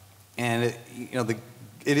 And it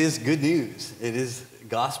is good news. It is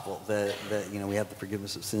gospel that we have the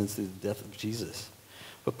forgiveness of sins through the death of Jesus.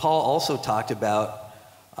 But Paul also talked about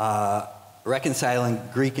reconciling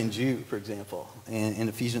Greek and Jew, for example, in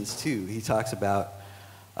Ephesians 2. He talks about,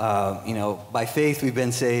 by faith we've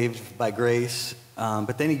been saved, by grace.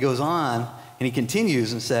 But then he goes on and he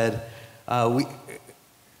continues and said, one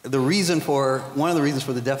of the reasons for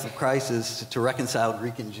the death of Christ is to reconcile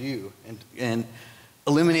Greek and Jew and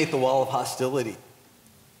eliminate the wall of hostility.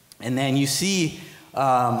 And then you see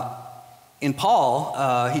in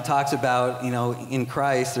Paul, he talks about, in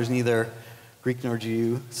Christ there's neither Greek nor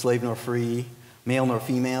Jew, slave nor free, male nor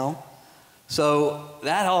female. So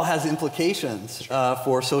that all has implications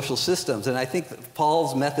for social systems. And I think that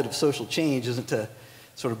Paul's method of social change isn't to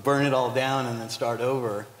sort of burn it all down and then start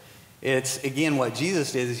over. It's, again, what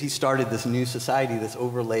Jesus did is he started this new society that's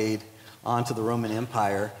overlaid onto the Roman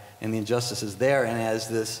Empire and the injustices there. And as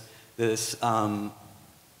this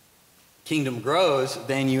kingdom grows,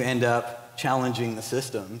 then you end up challenging the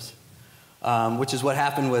systems, which is what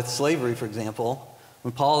happened with slavery, for example.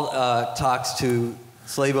 When Paul talks to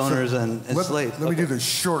slave owners and slaves. Let me do the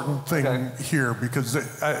shortened thing here because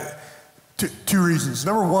two reasons.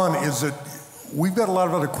 Number one is that we've got a lot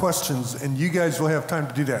of other questions, and you guys will have time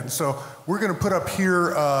to do that. And so we're going to put up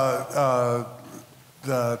here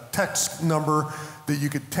the text number that you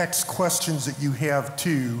could text questions that you have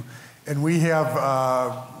to. And we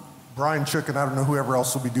have Brian Shook, and I don't know whoever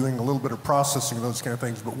else will be doing a little bit of processing of those kind of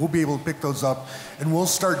things, but we'll be able to pick those up, and we'll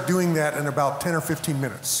start doing that in about 10 or 15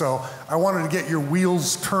 minutes. So I wanted to get your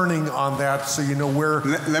wheels turning on that so you know where.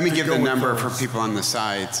 Let me give the number for people on the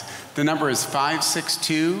sides. The number is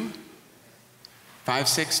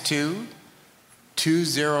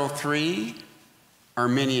 562-203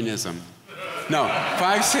 Arminianism. No,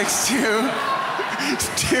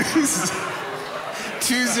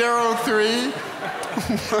 562-203.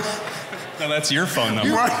 No, that's your phone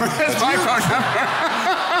number. That's my phone number.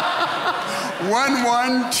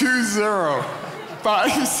 1120.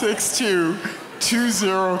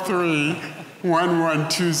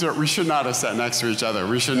 562-203-1120. We should not have sat next to each other.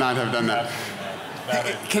 We should not have done that.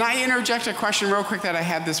 Can I interject a question real quick that I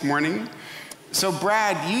had this morning? So,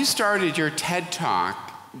 Brad, you started your TED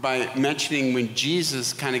Talk by mentioning when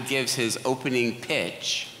Jesus kind of gives his opening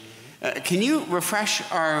pitch. Can you refresh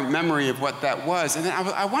our memory of what that was? And then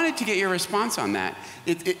I wanted to get your response on that,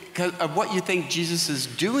 of what you think Jesus is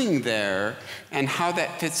doing there and how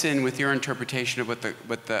that fits in with your interpretation of what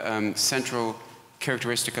the central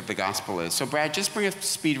characteristic of the gospel is. So Brad, just bring us up to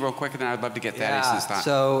speed real quick, and then I'd love to get Thaddeus' thought.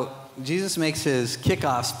 So Jesus makes his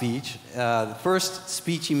kickoff speech. The first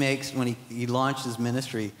speech he makes when he launched his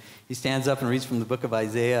ministry, he stands up and reads from the book of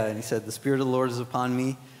Isaiah, and he said, "The Spirit of the Lord is upon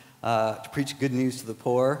me to preach good news to the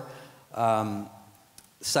poor,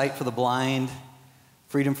 sight for the blind,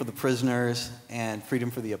 freedom for the prisoners, and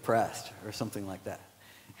freedom for the oppressed," or something like that.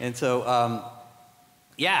 And so,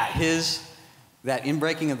 that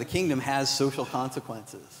inbreaking of the kingdom has social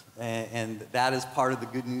consequences, and that is part of the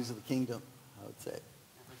good news of the kingdom, I would say.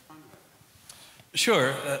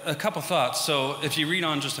 Sure, a couple thoughts. So if you read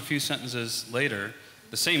on just a few sentences later,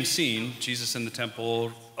 the same scene, Jesus in the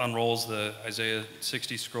temple unrolls the Isaiah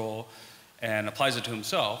 60 scroll and applies it to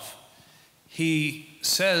himself. He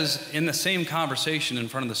says in the same conversation in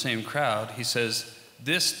front of the same crowd, he says,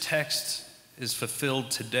 "This text is fulfilled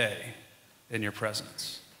today in your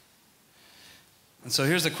presence." And so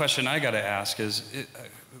here's the question I got to ask is,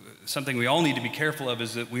 something we all need to be careful of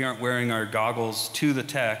is that we aren't wearing our goggles to the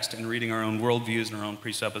text and reading our own worldviews and our own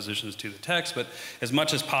presuppositions to the text, but as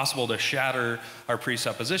much as possible to shatter our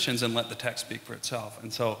presuppositions and let the text speak for itself.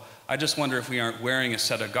 And so I just wonder if we aren't wearing a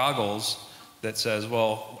set of goggles that says,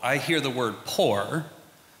 well, I hear the word poor,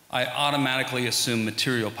 I automatically assume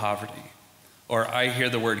material poverty. Or I hear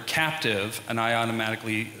the word captive, and I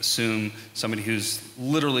automatically assume somebody who's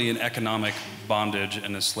literally in economic bondage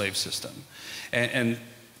in a slave system. And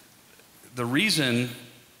the reason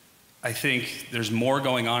I think there's more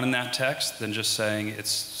going on in that text than just saying it's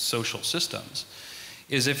social systems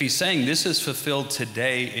is if he's saying this is fulfilled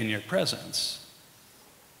today in your presence,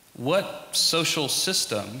 what social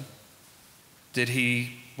system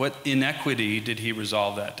what inequity did he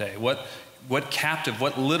resolve that day? What captive,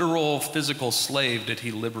 what literal physical slave did he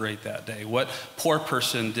liberate that day? What poor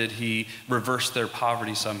person did he reverse their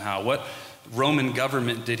poverty somehow? What Roman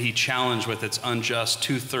government did he challenge with its unjust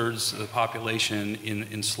 2/3 of the population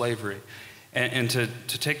in slavery? And to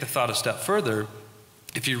take the thought a step further,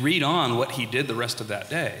 if you read on what he did the rest of that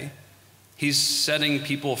day, he's setting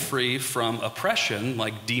people free from oppression,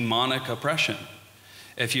 like demonic oppression.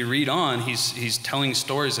 If you read on, he's telling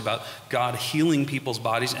stories about God healing people's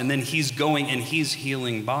bodies, and then he's going and he's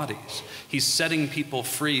healing bodies. He's setting people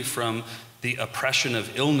free from the oppression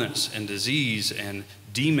of illness and disease and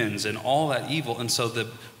demons and all that evil. And so the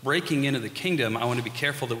breaking into the kingdom, I want to be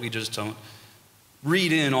careful that we just don't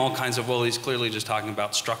read in all kinds of, well, he's clearly just talking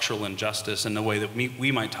about structural injustice in the way that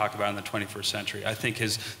we might talk about in the 21st century. I think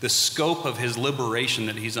the scope of his liberation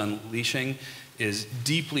that he's unleashing is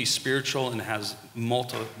deeply spiritual and has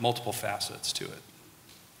multiple facets to it.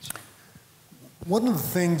 So. One of the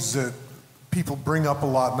things that people bring up a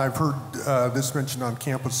lot, and I've heard this mentioned on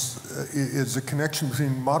campus, is a connection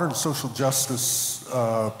between modern social justice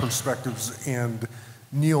perspectives and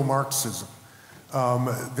neo-Marxism. And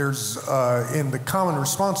the common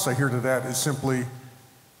response I hear to that is simply,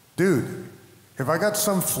 dude, have I got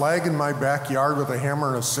some flag in my backyard with a hammer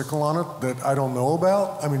and a sickle on it that I don't know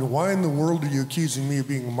about? I mean, why in the world are you accusing me of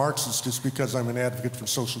being a Marxist just because I'm an advocate for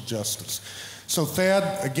social justice? So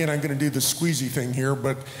Thad, again, I'm going to do the squeezy thing here,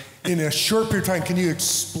 but in a short period of time, can you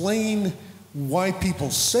explain why people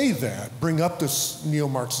say that, bring up this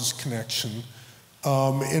neo-Marxist connection,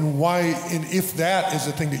 and why, and if that is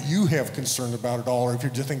a thing that you have concern about at all, or if you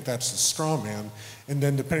just think that's a straw man, and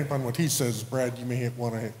then depending upon what he says, Brad, you may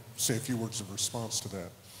want to say a few words of response to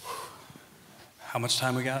that. How much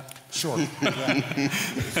time we got? Sure.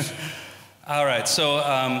 All right,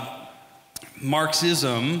 so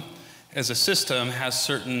Marxism as a system has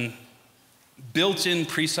certain built-in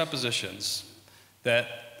presuppositions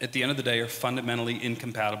that at the end of the day are fundamentally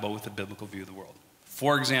incompatible with the biblical view of the world.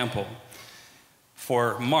 For example,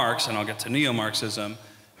 for Marx, and I'll get to neo-Marxism,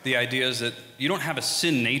 the idea is that you don't have a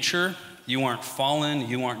sin nature, you aren't fallen,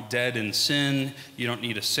 you aren't dead in sin, you don't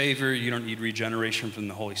need a savior, you don't need regeneration from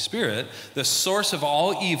the Holy Spirit. The source of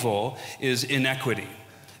all evil is inequity,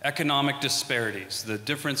 economic disparities, the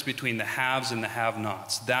difference between the haves and the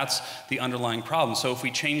have-nots. That's the underlying problem. So if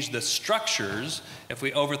we change the structures, if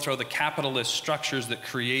we overthrow the capitalist structures that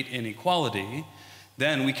create inequality,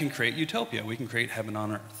 then we can create utopia, we can create heaven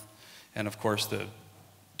on earth. And of course, the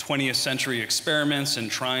 20th century experiments in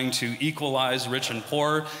trying to equalize rich and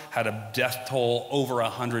poor had a death toll over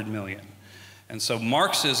 100 million. And so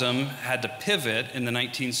Marxism had to pivot in the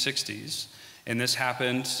 1960s, and this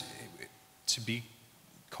happened to be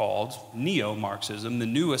called neo-Marxism, the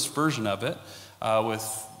newest version of it,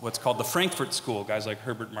 with what's called the Frankfurt School, guys like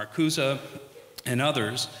Herbert Marcuse and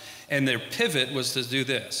others. And their pivot was to do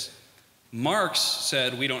this. Marx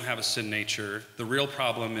said, we don't have a sin nature. The real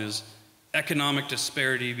problem is economic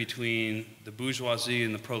disparity between the bourgeoisie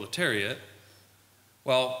and the proletariat.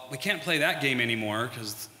 Well, we can't play that game anymore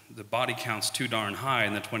because the body count's too darn high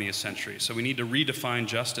in the 20th century. So we need to redefine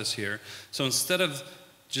justice here. So instead of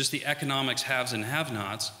just the economics haves and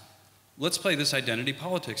have-nots, let's play this identity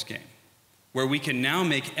politics game, where we can now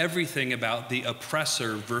make everything about the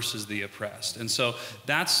oppressor versus the oppressed. And so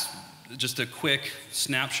that's just a quick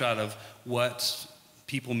snapshot of what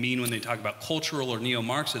people mean when they talk about cultural or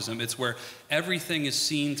neo-Marxism. It's where everything is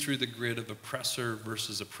seen through the grid of oppressor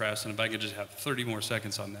versus oppressed. And if I could just have 30 more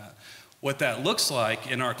seconds on that. What that looks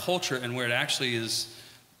like in our culture and where it actually is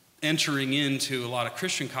entering into a lot of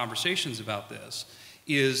Christian conversations about this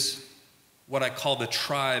is what I call the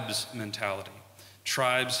tribes mentality.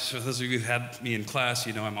 Tribes, for those of you who had me in class,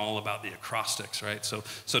 you know I'm all about the acrostics, right? So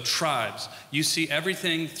tribes, you see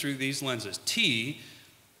everything through these lenses. T,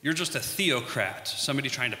 you're just a theocrat, somebody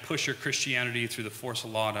trying to push your Christianity through the force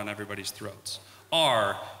of law down everybody's throats.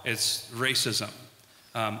 R, it's racism.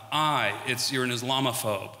 I, you're an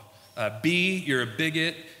Islamophobe. B, you're a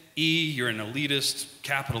bigot. E, you're an elitist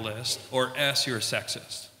capitalist. Or S, you're a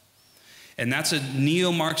sexist. And that's a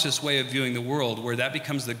neo-Marxist way of viewing the world, where that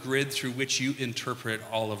becomes the grid through which you interpret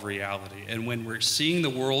all of reality. And when we're seeing the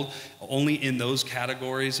world only in those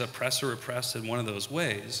categories, oppressor, oppressed, in one of those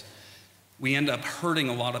ways, we end up hurting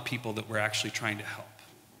a lot of people that we're actually trying to help.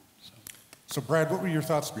 So Brad, what would your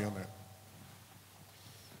thoughts be on that?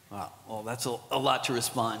 Wow, well, that's a lot to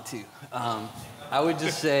respond to. I would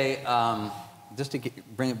just say, just to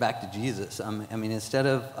bring it back to Jesus, I mean, instead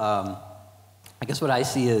of, I guess what I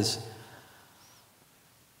see is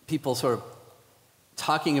people sort of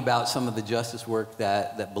talking about some of the justice work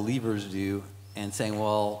that believers do and saying,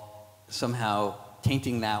 well, somehow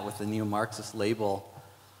tainting that with the neo-Marxist label.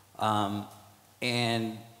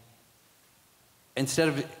 And instead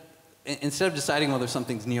of deciding whether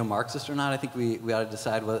something's neo-Marxist or not, I think we ought to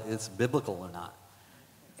decide whether it's biblical or not.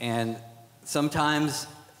 And sometimes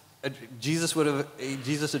Jesus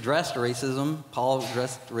addressed racism, Paul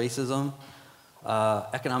addressed racism,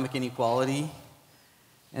 economic inequality.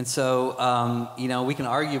 And so, we can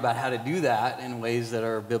argue about how to do that in ways that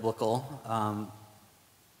are biblical.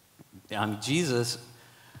 Jesus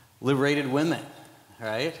liberated women,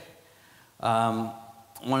 right?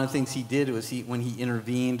 One of the things he did was when he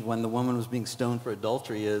intervened when the woman was being stoned for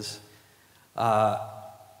adultery is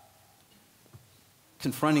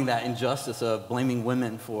confronting that injustice of blaming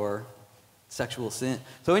women for sexual sin.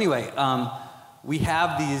 So anyway, we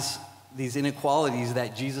have these inequalities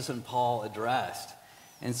that Jesus and Paul addressed.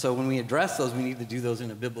 And so when we address those, we need to do those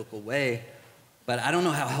in a biblical way. But I don't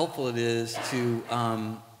know how helpful it is to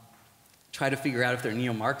try to figure out if they're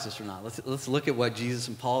neo-Marxist or not. Let's look at what Jesus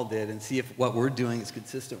and Paul did and see if what we're doing is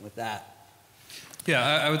consistent with that. Yeah,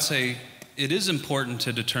 I would say it is important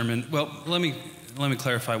to determine. Well, let me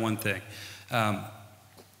clarify one thing.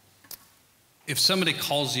 If somebody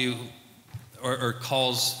calls you or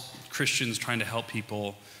calls Christians trying to help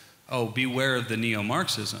people, oh, beware of the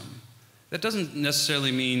neo-Marxism, that doesn't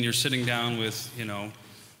necessarily mean you're sitting down with,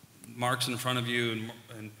 Marx in front of you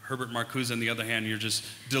and Herbert Marcuse on the other hand, you're just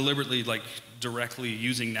deliberately, directly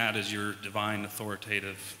using that as your divine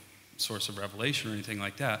authoritative source of revelation or anything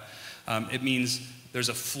like that. It means there's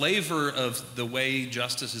a flavor of the way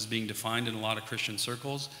justice is being defined in a lot of Christian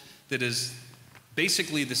circles that is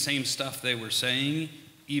basically the same stuff they were saying,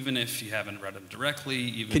 even if you haven't read them directly,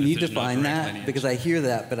 even Can if you there's define no direct that? lineage. Because I hear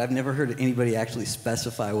that, but I've never heard anybody actually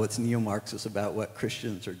specify what's neo-Marxist about what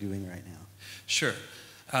Christians are doing right now. Sure.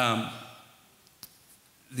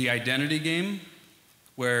 The identity game,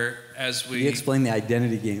 where as we... Can you explain the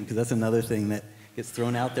identity game? Because that's another thing that gets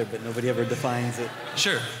thrown out there, but nobody ever defines it.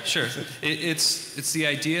 Sure. It's the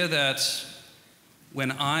idea that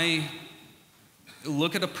when I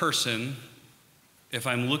look at a person, if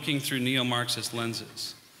I'm looking through neo-Marxist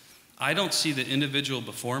lenses, I don't see the individual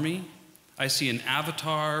before me. I see an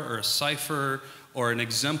avatar or a cipher or an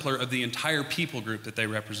exemplar of the entire people group that they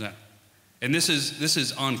represent. And this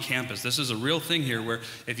is on campus. This is a real thing here where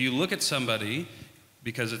if you look at somebody,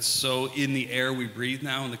 because it's so in the air we breathe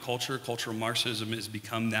now in the cultural Marxism has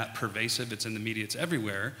become that pervasive. It's in the media, it's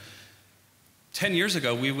everywhere. 10 years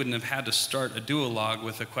ago, we wouldn't have had to start a duologue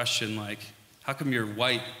with a question like, how come you're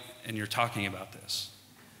white and you're talking about this?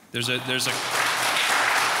 There's a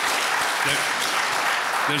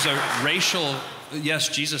racial, yes,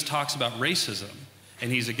 Jesus talks about racism,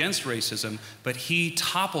 and he's against racism, but he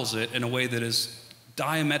topples it in a way that is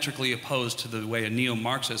diametrically opposed to the way a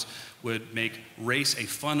neo-Marxist would make race a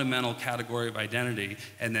fundamental category of identity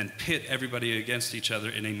and then pit everybody against each other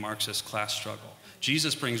in a Marxist class struggle.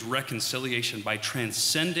 Jesus brings reconciliation by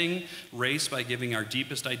transcending race, by giving our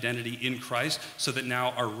deepest identity in Christ, so that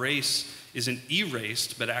now our race isn't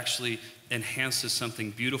erased, but actually enhanced as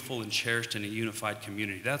something beautiful and cherished in a unified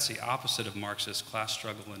community. That's the opposite of Marxist class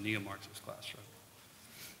struggle and neo-Marxist class struggle.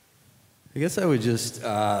 I guess I would just,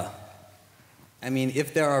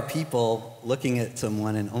 if there are people looking at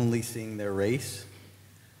someone and only seeing their race,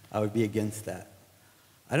 I would be against that.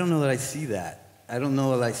 I don't know that I see that. I don't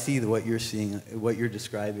know that I see what you're seeing, what you're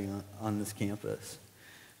describing on this campus.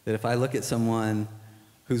 That if I look at someone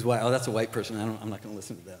who's white, oh, that's a white person, I'm not going to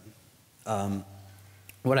listen to them.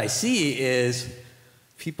 What I see is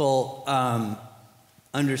people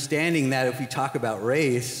understanding that if we talk about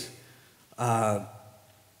race,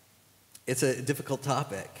 it's a difficult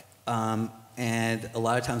topic. And a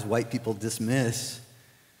lot of times white people dismiss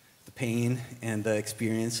the pain and the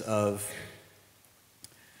experience of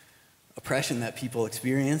oppression that people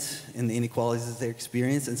experience and the inequalities that they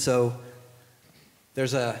experience. And so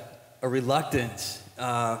there's a reluctance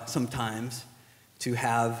sometimes to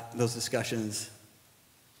have those discussions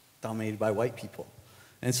dominated by white people.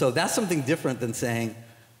 And so that's something different than saying,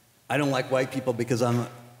 I don't like white people because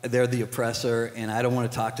they're the oppressor and I don't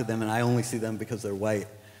want to talk to them and I only see them because they're white.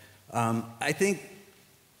 I think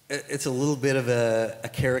it's a little bit of a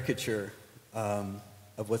caricature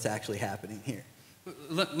of what's actually happening here.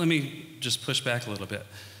 Let me just push back a little bit.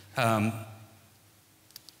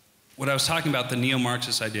 What I was talking about, the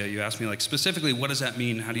neo-Marxist idea, you asked me, like, specifically, what does that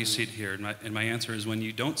mean? How do you see it here? And my answer is, when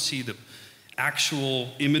you don't see the actual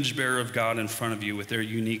image bearer of God in front of you with their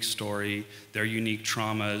unique story, their unique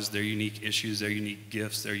traumas, their unique issues, their unique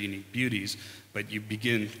gifts, their unique beauties, but you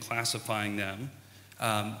begin classifying them,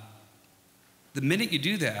 the minute you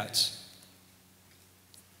do that,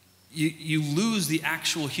 you lose the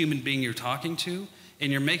actual human being you're talking to,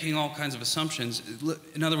 and you're making all kinds of assumptions.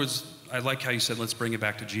 In other words, I like how you said, let's bring it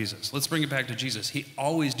back to Jesus. Let's bring it back to Jesus. He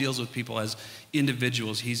always deals with people as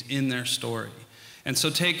individuals. He's in their story. And so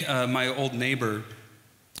take my old neighbor,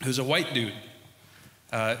 who's a white dude.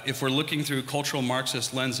 If we're looking through cultural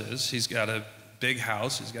Marxist lenses, he's got a big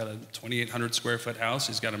house. He's got a 2,800 square foot house.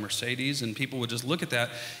 He's got a Mercedes, and people would just look at that,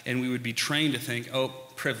 and we would be trained to think, oh,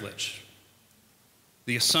 privilege.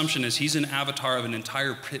 The assumption is he's an avatar of an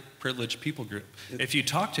entire privileged people group. If you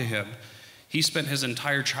talk to him, he spent his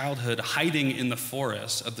entire childhood hiding in the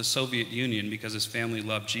forests of the Soviet Union because his family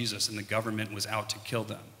loved Jesus and the government was out to kill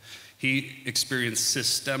them. He experienced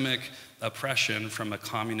systemic oppression from a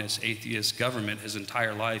communist, atheist government his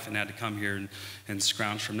entire life and had to come here and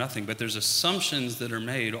scrounge from nothing. But there's assumptions that are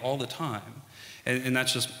made all the time. And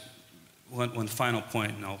that's just one final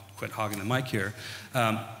point, and I'll quit hogging the mic here.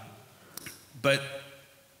 But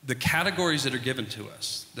the categories that are given to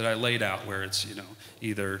us that I laid out, where it's,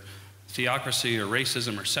 either theocracy or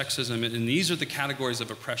racism or sexism, and these are the categories of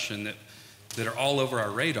oppression that are all over our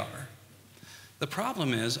radar. The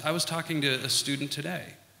problem is, I was talking to a student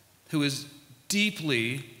today who is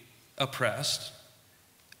deeply oppressed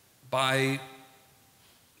by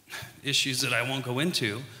issues that I won't go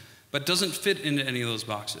into, but doesn't fit into any of those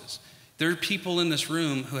boxes. There are people in this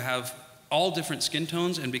room who have all different skin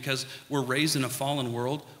tones, and because we're raised in a fallen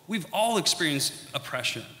world, we've all experienced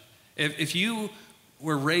oppression. If you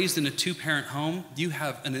were raised in a two-parent home, you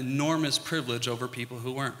have an enormous privilege over people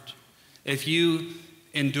who weren't. If you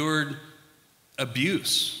endured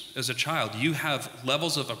abuse as a child, you have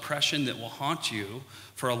levels of oppression that will haunt you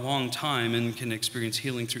for a long time and can experience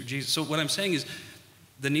healing through Jesus. So what I'm saying is,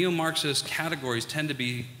 the neo-Marxist categories tend to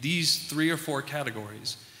be these 3 or 4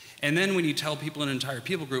 categories. And then when you tell people in an entire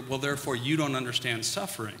people group, well, therefore you don't understand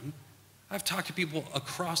suffering, I've talked to people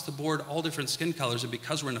across the board, all different skin colors, and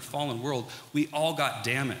because we're in a fallen world, we all got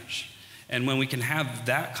damaged. And when we can have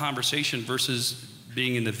that conversation versus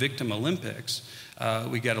being in the victim Olympics,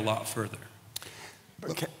 we get a lot further.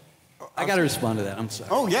 Okay. I got to respond to that. I'm sorry.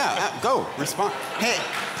 Oh, yeah. Go. Respond. Hey,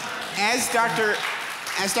 as Dr.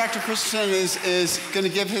 Christerson is going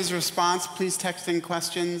to give his response, please text in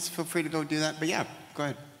questions. Feel free to go do that. But yeah, go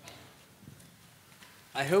ahead.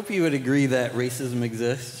 I hope you would agree that racism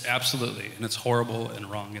exists. Absolutely. And it's horrible and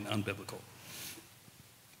wrong and unbiblical.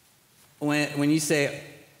 When you say,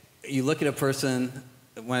 you look at a person,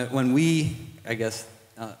 when we, I guess,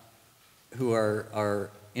 who are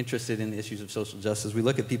interested in the issues of social justice, we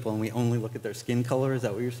look at people and we only look at their skin color. Is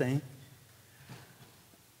that what you're saying?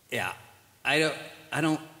 Yeah, I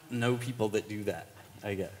don't know people that do that,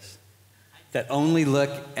 I guess, that only look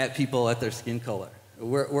at people at their skin color.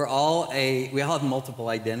 We all have multiple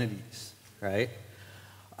identities, right?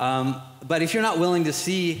 But if you're not willing to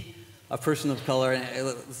see a person of color,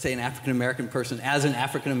 let's say an African-American person, as an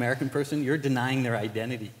African-American person, you're denying their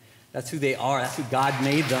identity. That's who they are. That's who God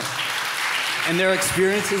made them. And their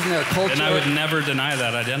experiences and their culture. And I would never deny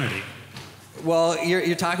that identity. Well,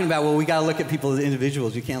 you're talking about, well, we got to look at people as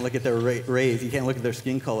individuals. You can't look at their race. You can't look at their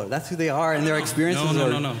skin color. That's who they are, and their experiences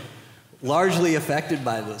are largely affected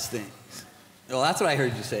by those things. Well, that's what I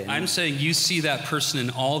heard you say. I'm saying you see that person in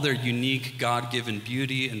all their unique God-given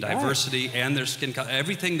beauty and diversity and their skin color.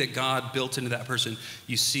 Everything that God built into that person,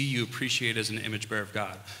 you see, you appreciate as an image bearer of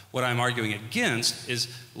God. What I'm arguing against is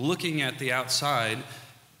looking at the outside,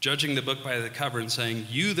 judging the book by the cover and saying,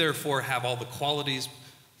 you therefore have all the qualities,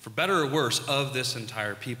 for better or worse, of this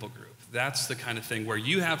entire people group. That's the kind of thing where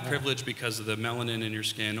you have privilege because of the melanin in your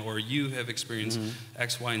skin, or you have experienced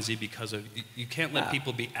X, Y, and Z because of, you can't let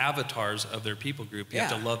people be avatars of their people group. You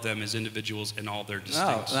have to love them as individuals in all their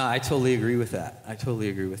distincts. No, I totally agree with that.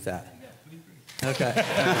 Okay.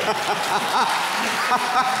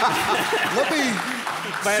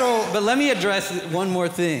 But let me address one more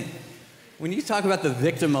thing. When you talk about the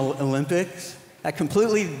victim Olympics, that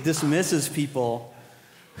completely dismisses people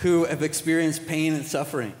who have experienced pain and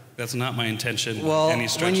suffering. That's not my intention. Well,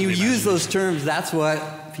 when you use those terms, that's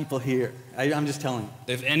what people hear. I'm just telling you.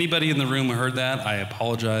 If anybody in the room heard that, I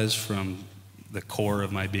apologize from the core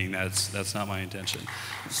of my being. That's not my intention.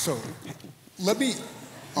 So,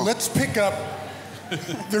 let's pick up.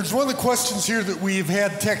 There's one of the questions here that we've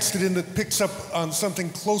had texted in that picks up on something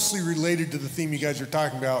closely related to the theme you guys are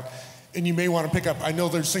talking about, and you may want to pick up. I know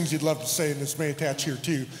there's things you'd love to say, and this may attach here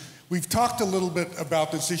too. We've talked a little bit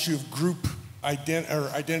about this issue of group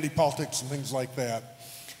identity politics and things like that.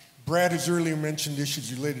 Brad has earlier mentioned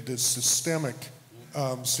issues related to systemic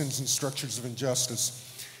sins and structures of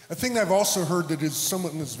injustice. A thing that I've also heard that is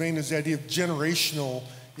somewhat in this vein is the idea of generational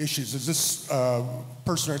issues. Is this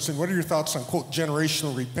person saying, what are your thoughts on, quote,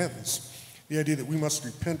 generational repentance? The idea that we must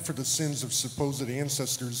repent for the sins of supposed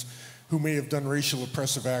ancestors who may have done racial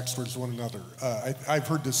oppressive acts towards one another. I've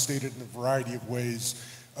heard this stated in a variety of ways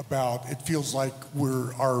about, it feels like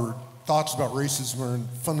our thoughts about racism are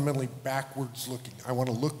fundamentally backwards looking. I want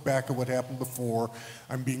to look back at what happened before.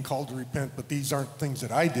 I'm being called to repent, but these aren't things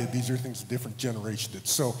that I did. These are things a different generation did.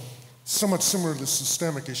 So somewhat similar to the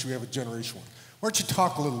systemic issue, we have a generational one. Why don't you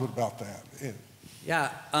talk a little bit about that? Yeah,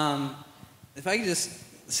 if I could just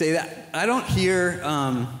say that, I don't hear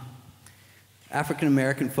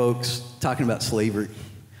African-American folks talking about slavery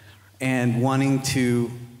and wanting to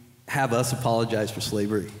have us apologize for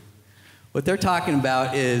slavery. What they're talking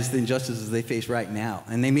about is the injustices they face right now.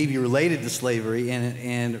 And they may be related to slavery,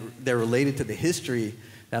 and they're related to the history,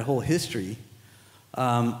 that whole history.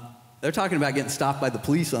 They're talking about getting stopped by the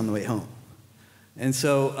police on the way home. And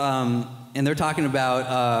so, and they're talking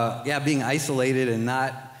about, being isolated and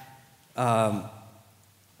not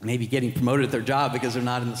maybe getting promoted at their job because they're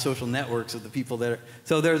not in the social networks of the people that are.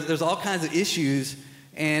 So there's all kinds of issues,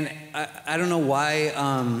 and I don't know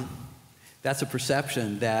why that's a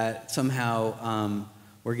perception that somehow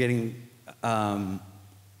we're getting,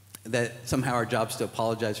 that somehow our job's to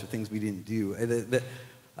apologize for things we didn't do.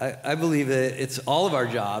 I believe that it's all of our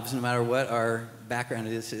jobs, no matter what our background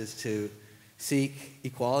is to seek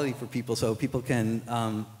equality for people so people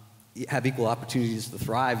can have equal opportunities to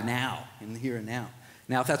thrive now, in the here and now.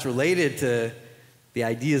 Now, if that's related to the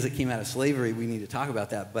ideas that came out of slavery, we need to talk about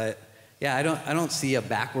that. But yeah, I don't see a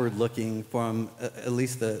backward looking from at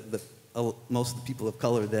least most of the people of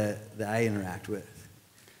color that I interact with.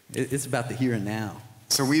 It's about the here and now.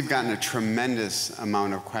 So we've gotten a tremendous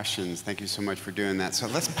amount of questions. Thank you so much for doing that. So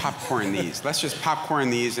let's popcorn these. Let's just popcorn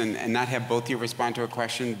these and not have both of you respond to a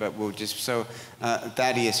question, but we'll just,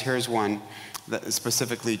 Thaddeus, here's one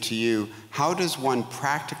specifically to you. How does one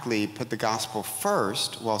practically put the gospel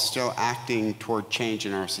first while still acting toward change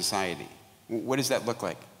in our society? What does that look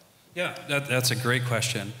like? Yeah, that's a great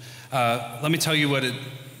question. Let me tell you what it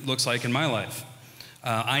looks like in my life.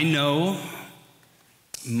 I know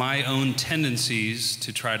my own tendencies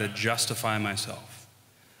to try to justify myself.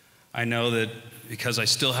 I know that because I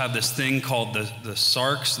still have this thing called the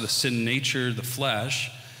sarx, the sin nature, the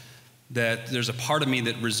flesh, that there's a part of me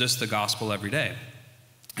that resists the gospel every day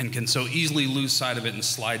and can so easily lose sight of it and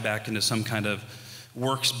slide back into some kind of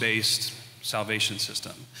works-based salvation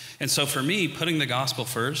system. And so for me, putting the gospel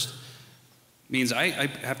first means I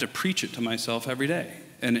have to preach it to myself every day.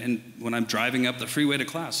 And when I'm driving up the freeway to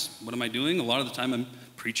class, what am I doing? A lot of the time I'm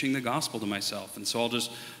preaching the gospel to myself. And so I'll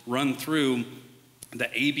just run through the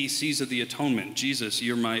ABCs of the atonement. Jesus,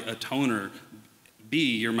 you're my atoner.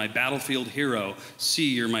 B, you're my battlefield hero.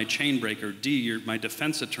 C, you're my chain breaker. D, you're my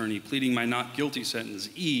defense attorney pleading my not guilty sentence.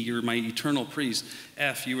 E, you're my eternal priest.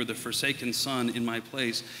 F, you are the forsaken son in my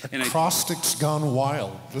place. Acrostics gone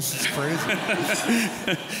wild. This is crazy.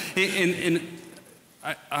 and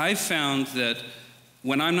I found that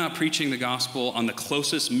when I'm not preaching the gospel on the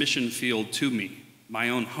closest mission field to me, my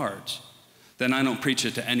own heart, then I don't preach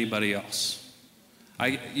it to anybody else.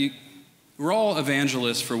 We're all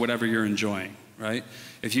evangelists for whatever you're enjoying, right?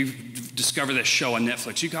 If you discover this show on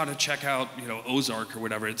Netflix, you got to check out, Ozark or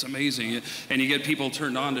whatever. It's amazing. And you get people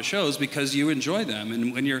turned on to shows because you enjoy them.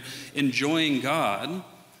 And when you're enjoying God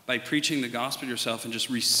by preaching the gospel yourself and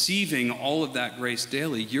just receiving all of that grace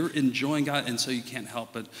daily, you're enjoying God, and so you can't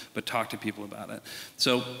help but talk to people about it.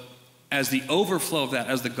 So as the overflow of that,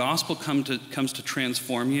 as the gospel comes to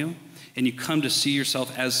transform you, and you come to see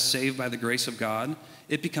yourself as saved by the grace of God,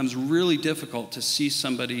 it becomes really difficult to see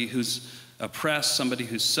somebody who's oppressed, somebody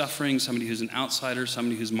who's suffering, somebody who's an outsider,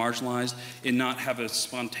 somebody who's marginalized, and not have a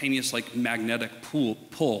spontaneous, magnetic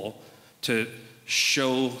pull to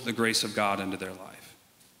show the grace of God into their life.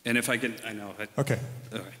 And if I can, I know. Okay.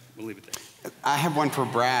 All right, we'll leave it there. I have one for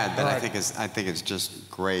Brad that I think is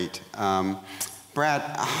just great. Brad,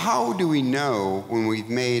 how do we know when we've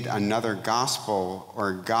made another gospel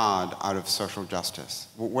or God out of social justice?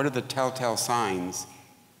 What are the telltale signs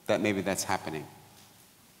that maybe that's happening?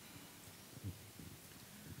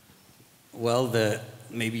 Well,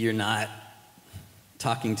 maybe you're not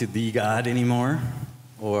talking to the God anymore,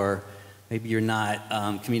 or maybe you're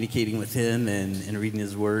not communicating with him and reading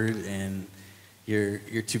his word, and you're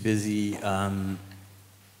too busy, trying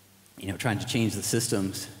to change the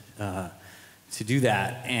systems to do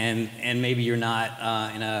that, and maybe you're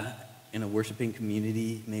not in a worshiping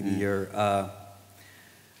community. Maybe you're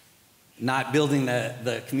not building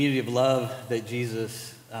the community of love that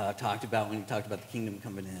Jesus talked about when he talked about the kingdom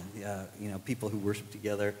coming in. People who worship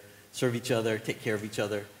together, serve each other, take care of each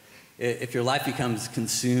other. If your life becomes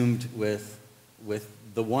consumed with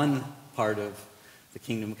the one part of the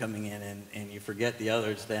kingdom coming in, and you forget the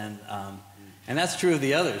others, then and that's true of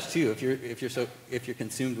the others too. If you're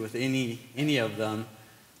consumed with any of them,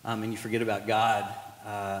 and you forget about God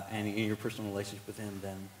and your personal relationship with him,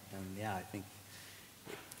 then yeah, I think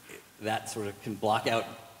that sort of can block out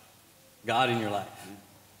God in your life.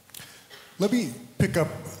 Let me pick up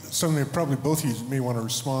something that probably both of you may want to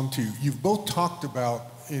respond to. You've both talked about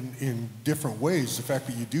in different ways the fact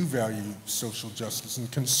that you do value social justice and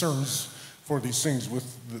concerns for these things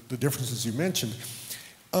with the differences you mentioned.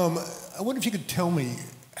 I wonder if you could tell me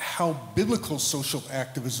how biblical social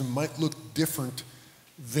activism might look different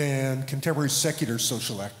than contemporary secular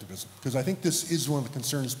social activism, because I think this is one of the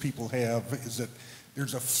concerns people have, is that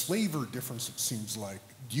there's a flavor difference, it seems like.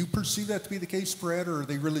 Do you perceive that to be the case, Brad, or are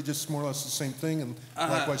they really just more or less the same thing, and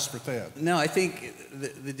likewise for Thad? No, I think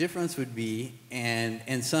the difference would be,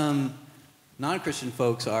 and some non-Christian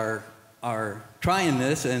folks are trying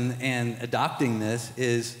this and adopting this,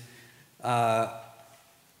 is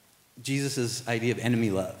Jesus' idea of enemy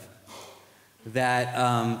love.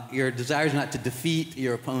 That your desire is not to defeat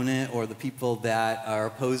your opponent or the people that are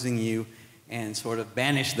opposing you and sort of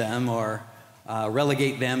banish them or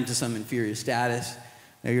relegate them to some inferior status.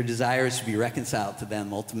 Your desire is to be reconciled to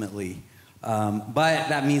them ultimately. But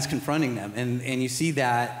that means confronting them. And you see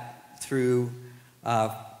that through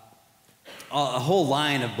a whole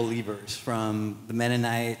line of believers, from the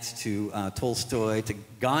Mennonites to Tolstoy to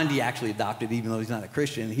Gandhi. Actually adopted, even though he's not a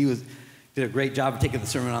Christian. He did a great job of taking the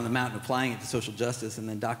Sermon on the Mount and applying it to social justice. And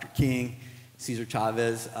then Dr. King, Cesar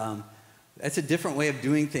Chavez. That's a different way of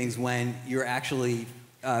doing things when you're actually...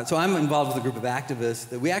 so I'm involved with a group of activists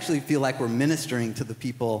that we actually feel like we're ministering to the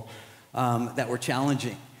people that we're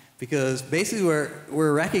challenging. Because basically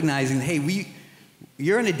we're recognizing, hey,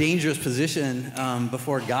 you're in a dangerous position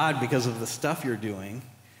before God because of the stuff you're doing.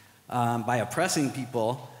 By oppressing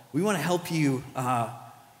people, we want to help you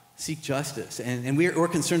seek justice. And we're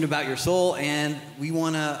concerned about your soul, and we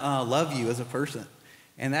want to love you as a person.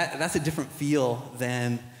 And that's a different feel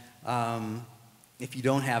than... if you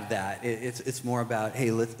don't have that, it's more about,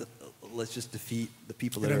 hey, let's just defeat the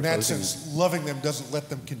people that are opposing. And in that sense, loving them doesn't let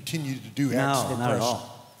them continue to do acts of oppression. No, not at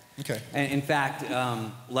all. Okay. And in fact,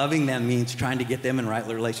 loving them means trying to get them in right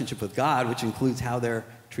relationship with God, which includes how they're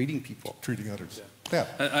treating people. Treating others. Yeah.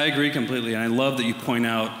 I agree completely, and I love that you point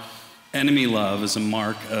out enemy love as a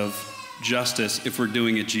mark of justice if we're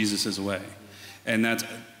doing it Jesus' way. And that's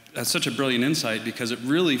such a brilliant insight, because it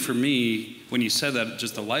really, for me, when you said that,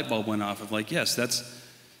 just the light bulb went off of like, yes, that's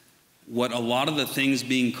what a lot of the things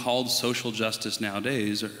being called social justice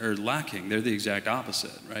nowadays are lacking. They're the exact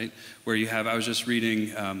opposite, right? Where you have, I was just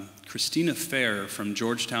reading, Christina Fair from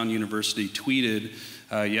Georgetown University tweeted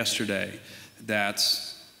yesterday that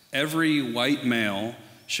every white male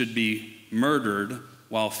should be murdered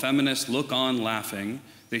while feminists look on laughing.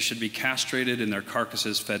 They should be castrated and their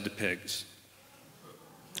carcasses fed to pigs.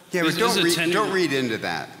 Yeah, but don't read into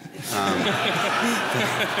that.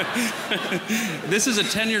 This is a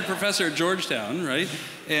tenured professor at Georgetown, right?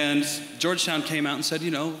 And Georgetown came out and said,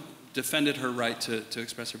 defended her right to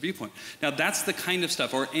express her viewpoint. Now, that's the kind of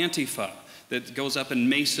stuff, or Antifa, that goes up and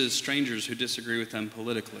maces strangers who disagree with them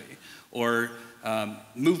politically, or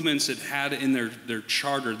movements that had in their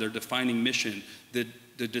charter, their defining mission, the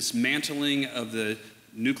dismantling of the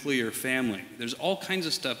nuclear family. There's all kinds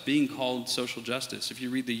of stuff being called social justice. If you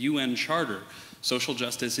read the UN Charter, social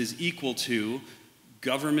justice is equal to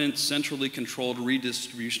government centrally controlled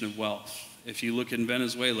redistribution of wealth. If you look in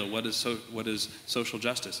Venezuela, what is social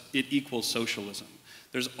justice? It equals socialism.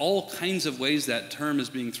 There's all kinds of ways that term is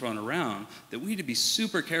being thrown around that we need to be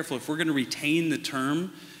super careful if we're going to retain the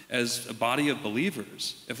term as a body of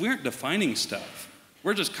believers. If we aren't defining stuff,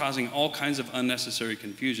 we're just causing all kinds of unnecessary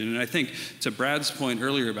confusion. And I think to Brad's point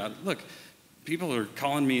earlier about, look, people are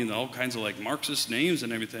calling me all kinds of Marxist names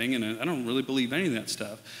and everything, and I don't really believe any of that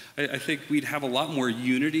stuff. I think we'd have a lot more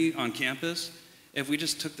unity on campus if we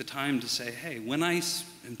just took the time to say, hey, when I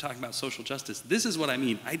am talking about social justice, this is what I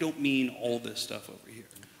mean. I don't mean all this stuff over here.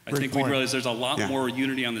 I think we realize there's a lot more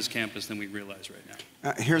unity on this campus than we realize right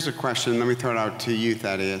now. Here's a question. Let me throw it out to you,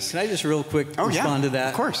 Thaddeus. Can I just real quick respond to that?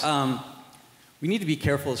 Of course. We need to be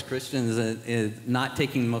careful as Christians in not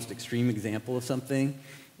taking the most extreme example of something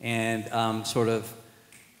and sort of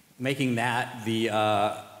making that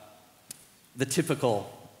the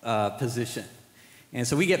typical position. And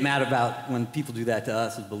so we get mad about when people do that to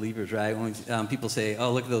us as believers, right? When people say,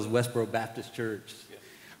 oh, look at those Westboro Baptist Church.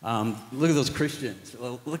 Look at those Christians.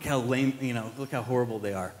 Look how lame, look how horrible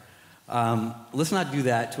they are. Let's not do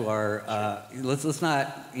that to our, let's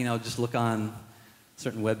not, just look on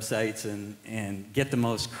certain websites and get the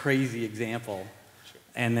most crazy example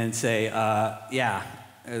and then say,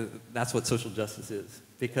 that's what social justice is.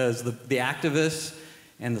 Because the activists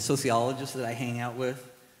and the sociologists that I hang out with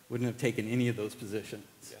wouldn't have taken any of those positions.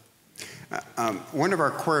 One of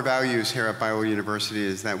our core values here at Biola University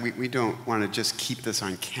is that we don't want to just keep this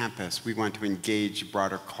on campus. We want to engage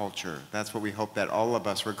broader culture. That's what we hope that all of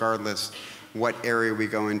us, regardless what area we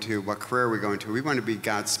go into, what career we go into, we want to be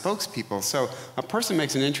God's spokespeople. So a person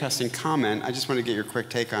makes an interesting comment. I just want to get your quick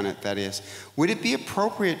take on it, Thaddeus. Would it be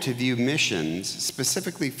appropriate to view missions,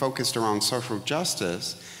 specifically focused around social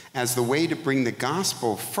justice, as the way to bring the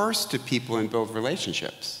gospel first to people and build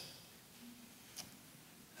relationships?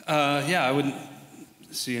 I wouldn't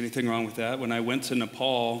see anything wrong with that. When I went to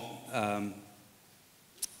Nepal,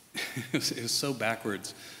 it was so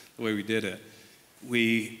backwards the way we did it.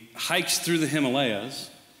 We hiked through the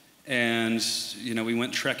Himalayas, and we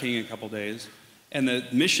went trekking a couple days. And the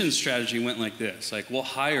mission strategy went like this: we'll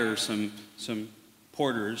hire some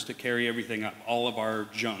porters to carry everything up, all of our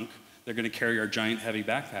junk. They're going to carry our giant heavy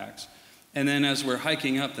backpacks, and then as we're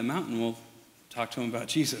hiking up the mountain, we'll talk to them about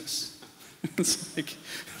Jesus. It's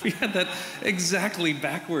we had that exactly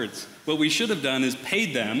backwards. What we should have done is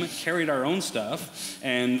paid them, carried our own stuff,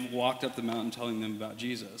 and walked up the mountain telling them about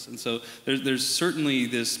Jesus. And so there's certainly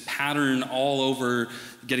this pattern all over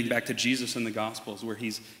getting back to Jesus in the Gospels where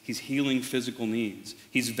he's healing physical needs.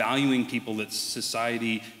 He's valuing people that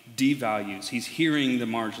society devalues. He's hearing the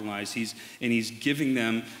marginalized. He's giving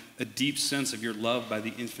them a deep sense of your love by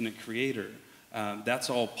the infinite Creator. That's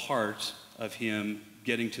all part of him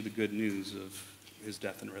getting to the good news of his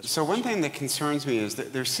death and resurrection. So one thing that concerns me is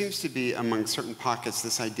that there seems to be among certain pockets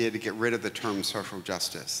this idea to get rid of the term social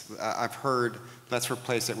justice. I've heard, let's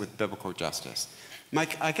replace it with biblical justice.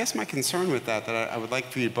 I guess my concern with that I would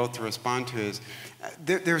like for you both to respond to is,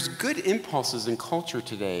 there's good impulses in culture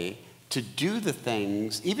today to do the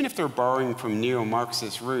things, even if they're borrowing from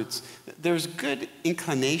neo-Marxist roots, there's good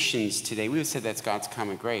inclinations today, we would say that's God's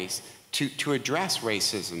common grace, to address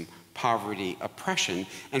racism, poverty, oppression,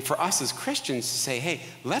 and for us as Christians to say, hey,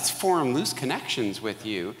 let's form loose connections with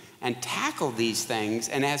you and tackle these things,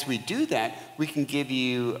 and as we do that, we can give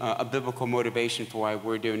you a biblical motivation for why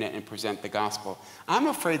we're doing it and present the gospel. I'm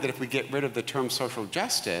afraid that if we get rid of the term social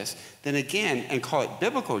justice, then again, and call it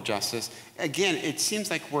biblical justice, again, it seems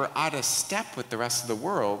like we're out of step with the rest of the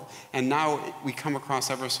world, and now we come across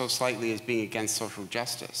ever so slightly as being against social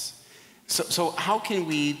justice. So how can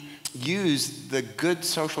we use the good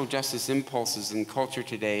social justice impulses in culture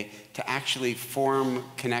today to actually form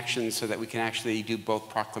connections so that we can actually do both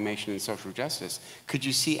proclamation and social justice? Could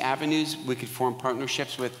you see avenues we could form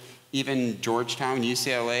partnerships with even Georgetown,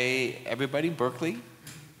 UCLA, everybody, Berkeley?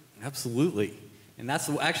 Absolutely. And that's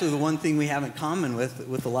actually the one thing we have in common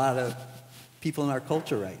with a lot of people in our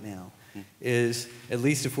culture right now, is at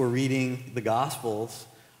least if we're reading the Gospels,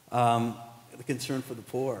 the concern for the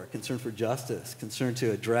poor, concern for justice, concern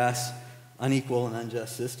to address unequal and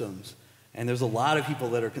unjust systems. And there's a lot of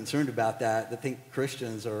people that are concerned about that think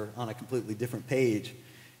Christians are on a completely different page.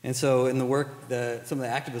 And so in the work, some of the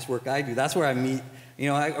activist work I do, that's where I meet,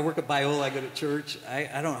 I work at Biola, I go to church.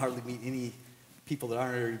 I don't hardly meet any people that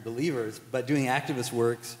aren't already believers, but doing activist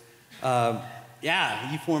works,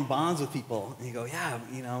 you form bonds with people. And you go,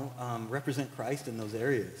 represent Christ in those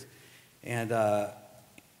areas. And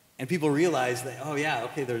people realize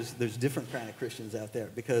that, there's different kind of Christians out there,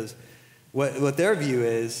 because what their view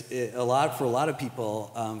is, for a lot of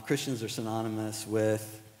people, Christians are synonymous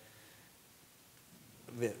with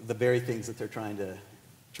the very things that they're trying to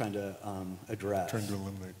address. Trying to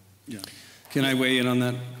eliminate. Yeah. Can I weigh in on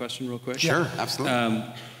that question real quick? Sure, absolutely.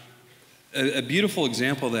 A beautiful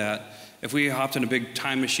example of that, if we hopped in a big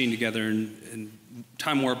time machine together and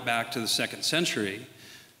time warp back to the 2nd century,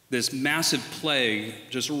 this massive plague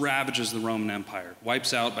just ravages the Roman Empire,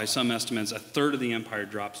 wipes out, by some estimates, 1/3 of the empire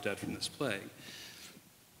drops dead from this plague.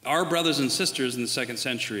 Our brothers and sisters in the 2nd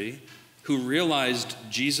century who realized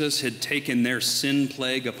Jesus had taken their sin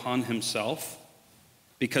plague upon himself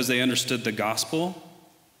because they understood the gospel,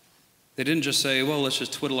 they didn't just say, well, let's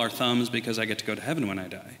just twiddle our thumbs because I get to go to heaven when I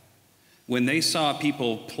die. When they saw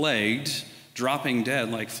people plagued, dropping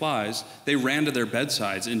dead like flies, they ran to their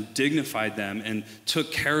bedsides and dignified them and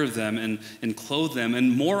took care of them and clothed them,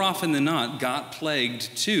 and more often than not got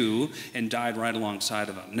plagued too and died right alongside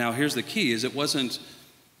of them. Now here's the key, is it wasn't,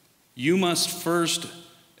 you must first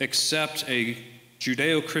accept a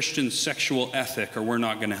Judeo-Christian sexual ethic or we're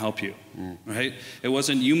not going to help you, right? It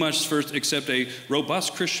wasn't, you must first accept a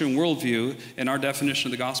robust Christian worldview in our definition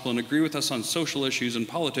of the gospel and agree with us on social issues and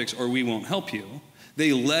politics or we won't help you.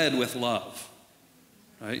 They led with love,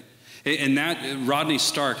 right? And that, Rodney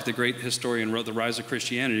Stark, the great historian, wrote The Rise of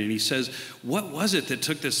Christianity, and he says, what was it that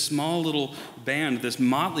took this small little band, this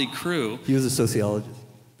motley crew? He was a sociologist.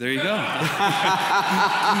 There you go.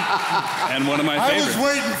 And one of my favorites. I was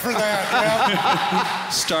waiting for that. Yeah.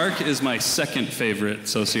 Stark is my second favorite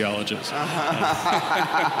sociologist.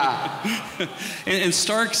 And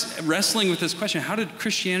Stark's wrestling with this question, how did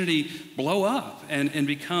Christianity blow up and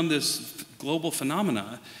become this global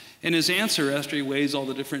phenomena? And his answer, after he weighs all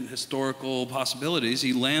the different historical possibilities,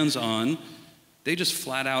 he lands on, they just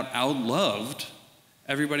flat out outloved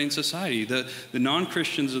everybody in society. The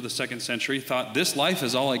non-Christians of the 2nd century thought, this life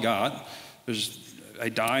is all I got. I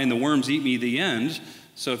die and the worms eat me, the end.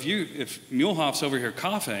 So if Muehlhoff's over here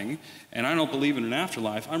coughing and I don't believe in an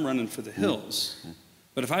afterlife, I'm running for the hills.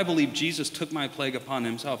 But if I believe Jesus took my plague upon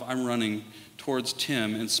himself, I'm running towards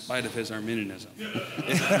Tim in spite of his Arminianism.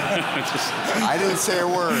 I didn't say a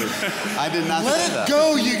word. I did not say that. Let it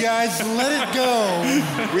go, you guys. Let it go.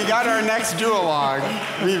 We got our next duologue.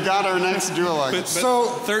 We've got our next duologue. But So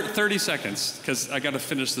 30 seconds, because I got to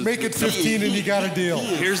finish this. make it 15 and you got a deal.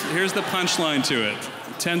 Here's the punchline to it.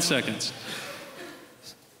 10 seconds.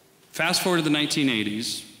 Fast forward to the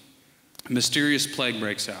 1980s, a mysterious plague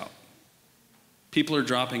breaks out. People are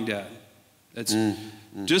dropping dead. It's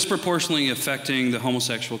disproportionately affecting the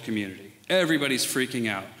homosexual community. Everybody's freaking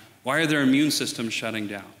out. Why are their immune systems shutting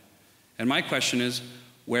down? And my question is,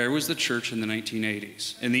 where was the church in the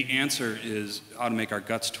 1980s? And the answer ought to make our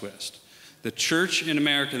guts twist. The church in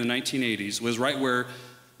America in the 1980s was right where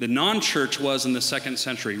the non-church was in the 2nd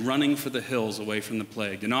century, running for the hills away from the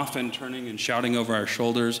plague, and often turning and shouting over our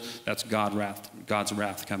shoulders, that's God's wrath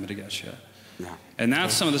coming to get you. Yeah. And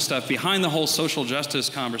that's some of the stuff behind the whole social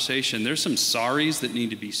justice conversation. There's some sorries that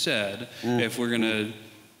need to be said if we're going to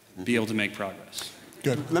be able to make progress.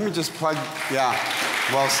 Good. Let me just plug, yeah,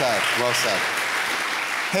 well said, well said.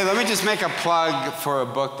 Hey, let me just make a plug for a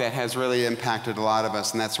book that has really impacted a lot of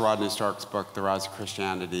us, and that's Rodney Stark's book, The Rise of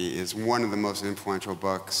Christianity. Is one of the most influential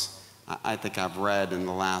books I think I've read in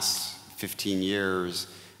the last 15 years.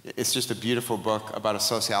 It's just a beautiful book about a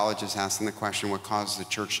sociologist asking the question, what caused the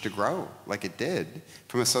church to grow like it did?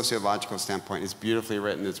 From a sociological standpoint, it's beautifully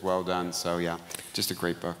written, it's well done, so yeah, just a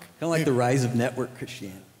great book. Kind of like The Rise of Network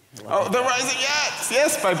Christianity. Oh, The Rise of,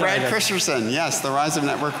 yes, by Brad Christerson. Yes, The Rise of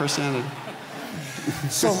Network Christianity.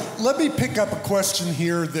 So let me pick up a question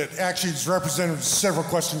here that actually is representative of several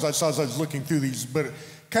questions I saw as I was looking through these, but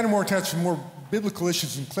kind of more attached to more biblical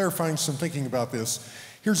issues and clarifying some thinking about this.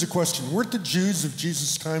 Here's a question. Weren't the Jews of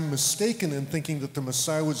Jesus' time mistaken in thinking that the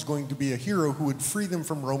Messiah was going to be a hero who would free them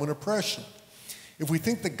from Roman oppression? If we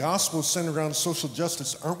think the gospel is centered around social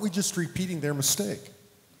justice, aren't we just repeating their mistake?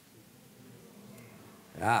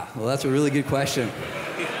 Well, that's a really good question.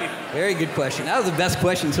 Very good question. That was the best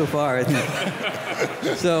question so far, isn't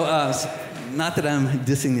it? So, not that I'm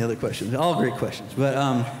dissing the other questions. All great questions.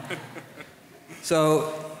 But,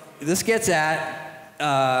 so this gets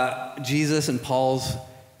at Jesus and Paul's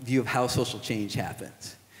view of how social change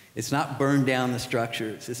happens. It's not burn down the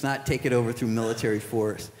structures. It's not take it over through military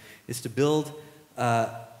force. It's to build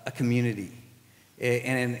a community.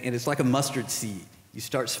 And it's like a mustard seed. You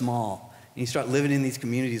start small, and you start living in these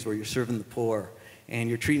communities where you're serving the poor, and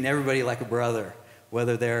you're treating everybody like a brother,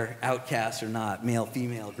 whether they're outcasts or not, male,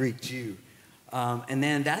 female, Greek, Jew. And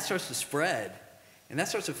then that starts to spread, and that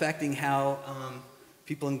starts affecting how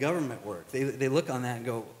people in government work. They look on that and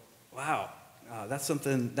go, wow, that's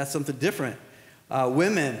something different.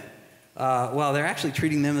 Women, well, they're actually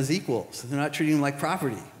treating them as equals. They're not treating them like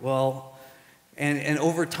property. Well, and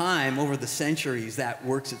over time, over the centuries, that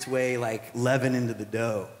works its way like leaven into the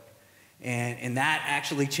dough. And that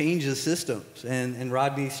actually changes systems. And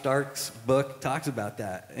Rodney Stark's book talks about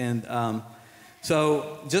that. And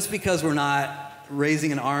so just because we're not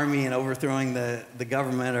raising an army and overthrowing the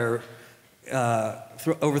government or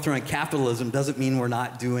overthrowing capitalism doesn't mean we're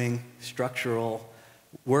not doing structural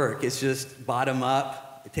work. It's just bottom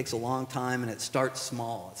up. It takes a long time, and it starts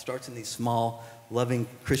small. It starts in these small, loving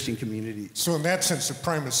Christian communities. So in that sense, the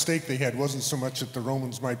prime mistake they had wasn't so much that the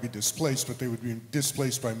Romans might be displaced, but they would be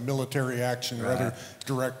displaced by military action or other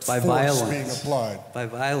direct force violence. Being applied. By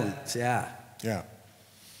violence, yeah. Yeah.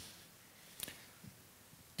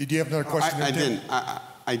 Did you have another question?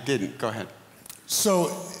 I didn't. Go ahead. So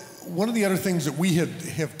one of the other things that we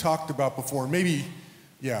have talked about before, maybe,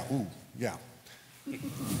 yeah.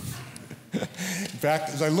 In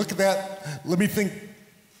fact, as I look at that, let me think.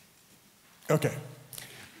 Okay.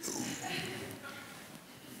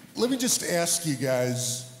 Let me just ask you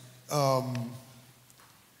guys, I'll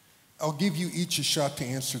give you each a shot to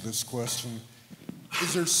answer this question.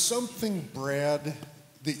 Is there something, Brad,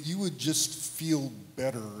 that you would just feel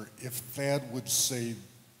better if Thad would say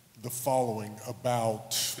the following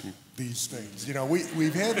about these things? You know,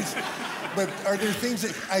 we've had these, but are there things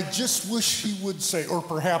that I just wish he would say, or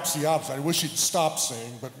perhaps the opposite? I wish he'd stop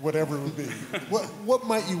saying, but whatever it would be. What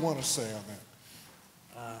might you want to say on that?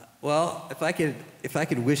 Well, if I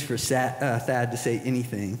could wish for Thad to say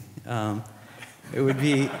anything, it would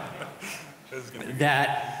be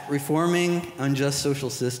that reforming unjust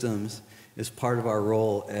social systems is part of our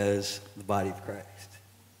role as the body of Christ.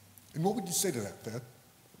 And what would you say to that, Thad?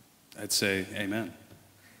 I'd say amen.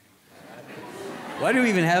 Why do we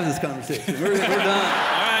even have this conversation? We're done. All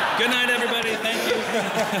right, good night, everybody. Thank you.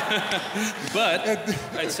 But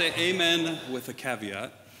I'd say amen with a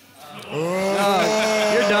caveat.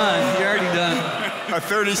 Oh, you're done. You're already done. A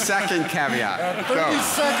 30-second caveat. A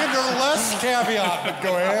 30-second or less caveat, but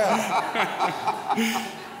go ahead.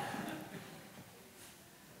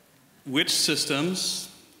 Which systems,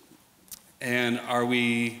 and are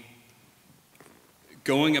we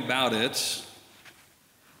going about it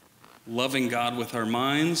loving God with our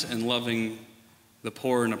minds and loving the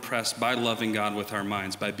poor and oppressed by loving God with our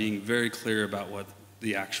minds, by being very clear about what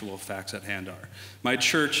the actual facts at hand are. My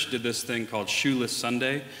church did this thing called Shoeless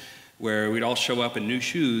Sunday, where we'd all show up in new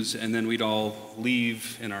shoes and then we'd all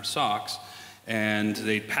leave in our socks, and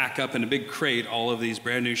they'd pack up in a big crate all of these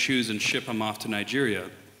brand new shoes and ship them off to Nigeria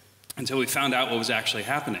until we found out what was actually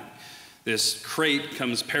happening. This crate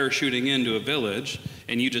comes parachuting into a village,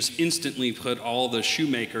 and you just instantly put all the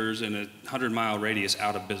shoemakers in a 100-mile radius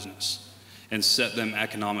out of business and set them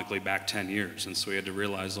economically back 10 years. And so we had to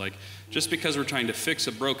realize, like, just because we're trying to fix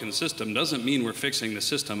a broken system doesn't mean we're fixing the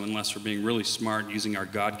system unless we're being really smart, using our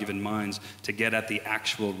God-given minds to get at the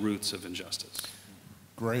actual roots of injustice.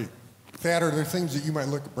 Great. Thad, are there things that you might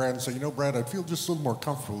look at Brad and say, you know, Brad, I'd feel just a little more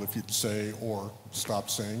comfortable if you'd say or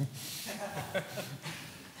stop saying?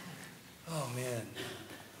 Oh, man.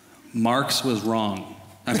 Marx was wrong.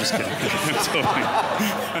 I'm just kidding.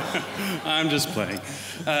 I'm just playing.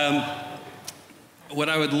 What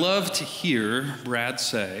I would love to hear Brad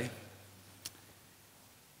say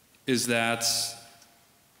is that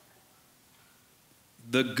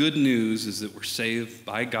the good news is that we're saved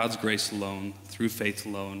by God's grace alone, through faith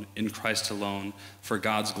alone, in Christ alone, for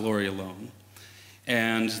God's glory alone.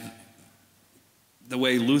 And the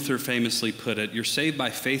way Luther famously put it, you're saved by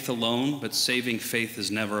faith alone, but saving faith is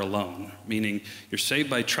never alone. Meaning, you're saved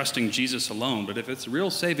by trusting Jesus alone, but if it's real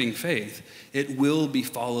saving faith, it will be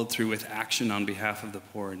followed through with action on behalf of the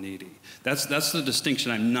poor and needy. That's the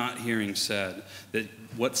distinction I'm not hearing said, that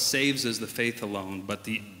what saves is the faith alone, but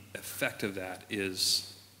the effect of that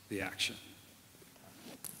is the action.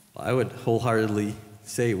 Well, I would wholeheartedly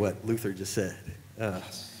say what Luther just said.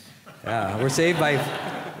 We're saved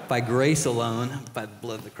by grace alone, by the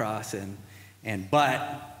blood of the cross, what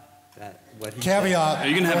he Caveat. Are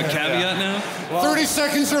you going to have a caveat now? Well, 30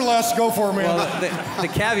 seconds or less, go for it, man. Well, the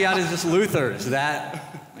caveat is just Luther's, that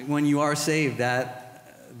when you are saved,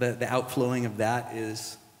 that the outflowing of that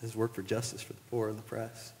is work for justice for the poor and the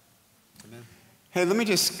oppressed. Hey, let me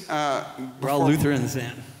just... We're all Lutherans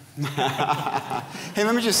then. Hey,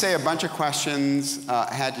 let me just say a bunch of questions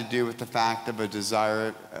had to do with the fact of a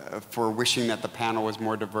desire for wishing that the panel was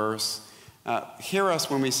more diverse. Hear us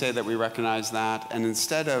when we say that we recognize that, and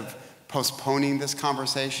instead of postponing this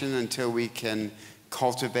conversation until we can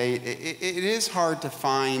cultivate, it is hard to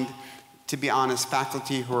find, to be honest,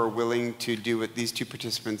 faculty who are willing to do what these two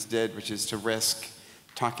participants did, which is to risk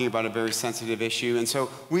talking about a very sensitive issue. And so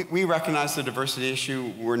we recognize the diversity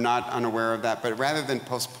issue. We're not unaware of that. But rather than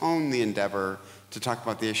postpone the endeavor to talk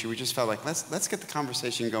about the issue, we just felt like, let's get the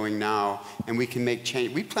conversation going now, and we can make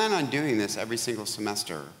change. We plan on doing this every single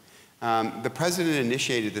semester. The president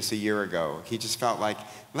initiated this a year ago. He just felt like,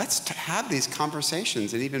 let's have these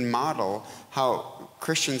conversations and even model how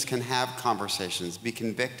Christians can have conversations, be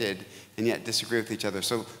convicted, and yet disagree with each other.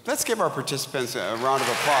 So let's give our participants a round of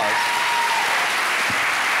applause.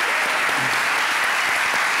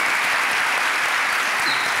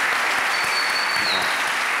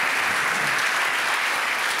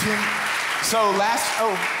 Tim, so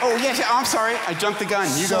I'm sorry, I jumped the gun.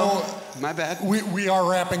 You go. My bad. We are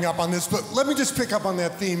wrapping up on this, but let me just pick up on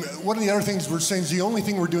that theme. One of the other things we're saying is the only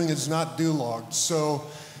thing we're doing is not Duologue. So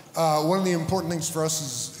one of the important things for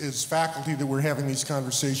us is faculty that we're having these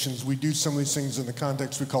conversations. We do some of these things in the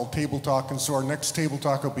context we call table talk, and so our next table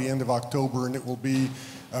talk will be end of October, and it will be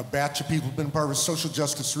a batch of people who've been part of a social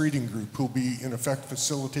justice reading group who'll be, in effect,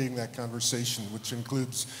 facilitating that conversation, which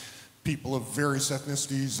includes people of various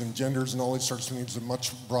ethnicities and genders and all these sorts of things, a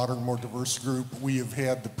much broader and more diverse group. We have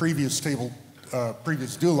had the previous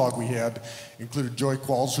Duologue we had included Joy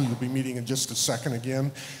Qualls, who you'll be meeting in just a second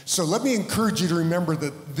again. So let me encourage you to remember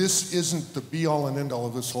that this isn't the be-all and end-all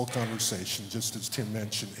of this whole conversation, just as Tim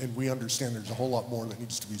mentioned, and we understand there's a whole lot more that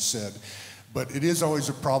needs to be said. But it is always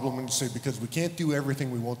a problem when you say, because we can't do everything,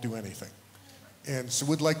 we won't do anything. And so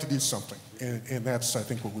we'd like to do something, and that's, I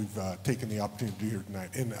think, what we've taken the opportunity to do here tonight.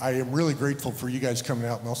 And I am really grateful for you guys coming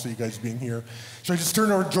out and also you guys being here. Should I just turn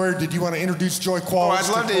over to Joy, or did you want to introduce Joy Qualls? Oh, I'd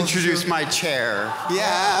love to introduce my chair.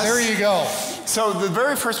 Yes. There you go. So the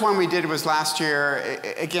very first one we did was last year.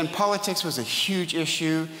 Again, politics was a huge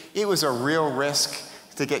issue. It was a real risk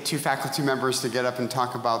to get two faculty members to get up and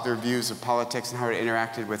talk about their views of politics and how it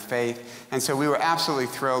interacted with faith. And so we were absolutely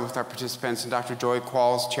thrilled with our participants. And Dr. Joy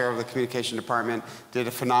Qualls, chair of the communication department, did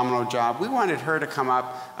a phenomenal job. We wanted her to come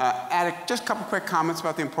up, add just a couple quick comments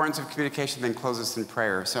about the importance of communication, then close us in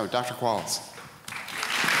prayer. So, Dr. Qualls.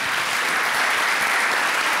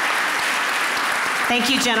 Thank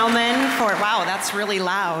you, gentlemen, wow, that's really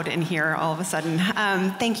loud in here all of a sudden.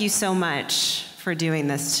 Thank you so much for doing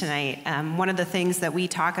this tonight. One of the things that we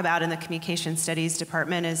talk about in the Communication Studies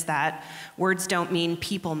Department is that words don't mean,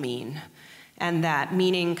 people mean. And that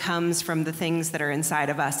meaning comes from the things that are inside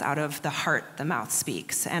of us. Out of the heart, the mouth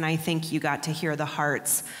speaks. And I think you got to hear the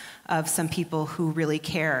hearts of some people who really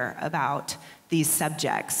care about these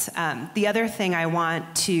subjects. The other thing I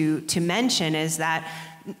want to mention is that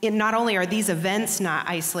not only are these events not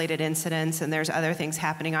isolated incidents and there's other things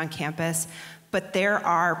happening on campus, but there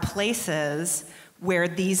are places where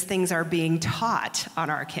these things are being taught on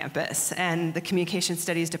our campus. And the Communication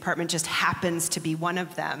Studies Department just happens to be one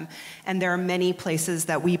of them. And there are many places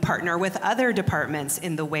that we partner with other departments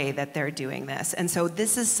in the way that they're doing this. And so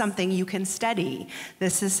this is something you can study.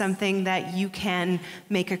 This is something that you can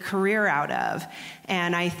make a career out of.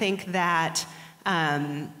 And I think that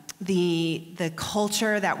the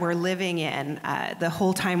culture that we're living in, the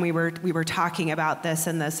whole time we were talking about this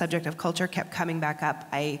and the subject of culture kept coming back up,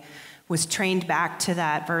 I was trained back to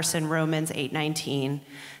that verse in Romans 8:19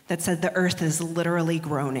 that said the earth is literally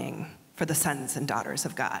groaning for the sons and daughters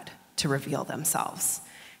of God to reveal themselves.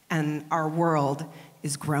 And our world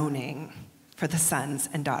is groaning for the sons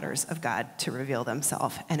and daughters of God to reveal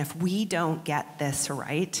themselves. And if we don't get this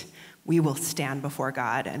right, we will stand before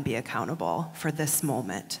God and be accountable for this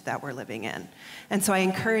moment that we're living in. And so I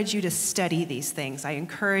encourage you to study these things. I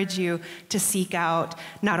encourage you to seek out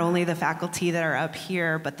not only the faculty that are up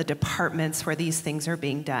here, but the departments where these things are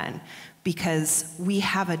being done, because we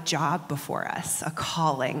have a job before us, a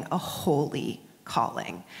calling, a holy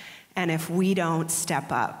calling. And if we don't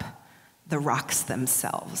step up, the rocks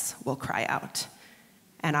themselves will cry out.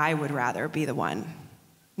 And I would rather be the one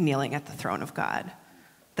kneeling at the throne of God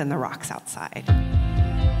than the rocks outside.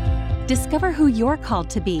 Discover who you're called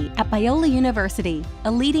to be at Biola University, a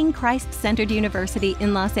leading Christ-centered university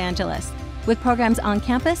in Los Angeles, with programs on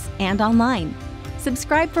campus and online.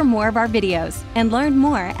 Subscribe for more of our videos and learn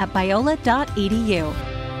more at biola.edu.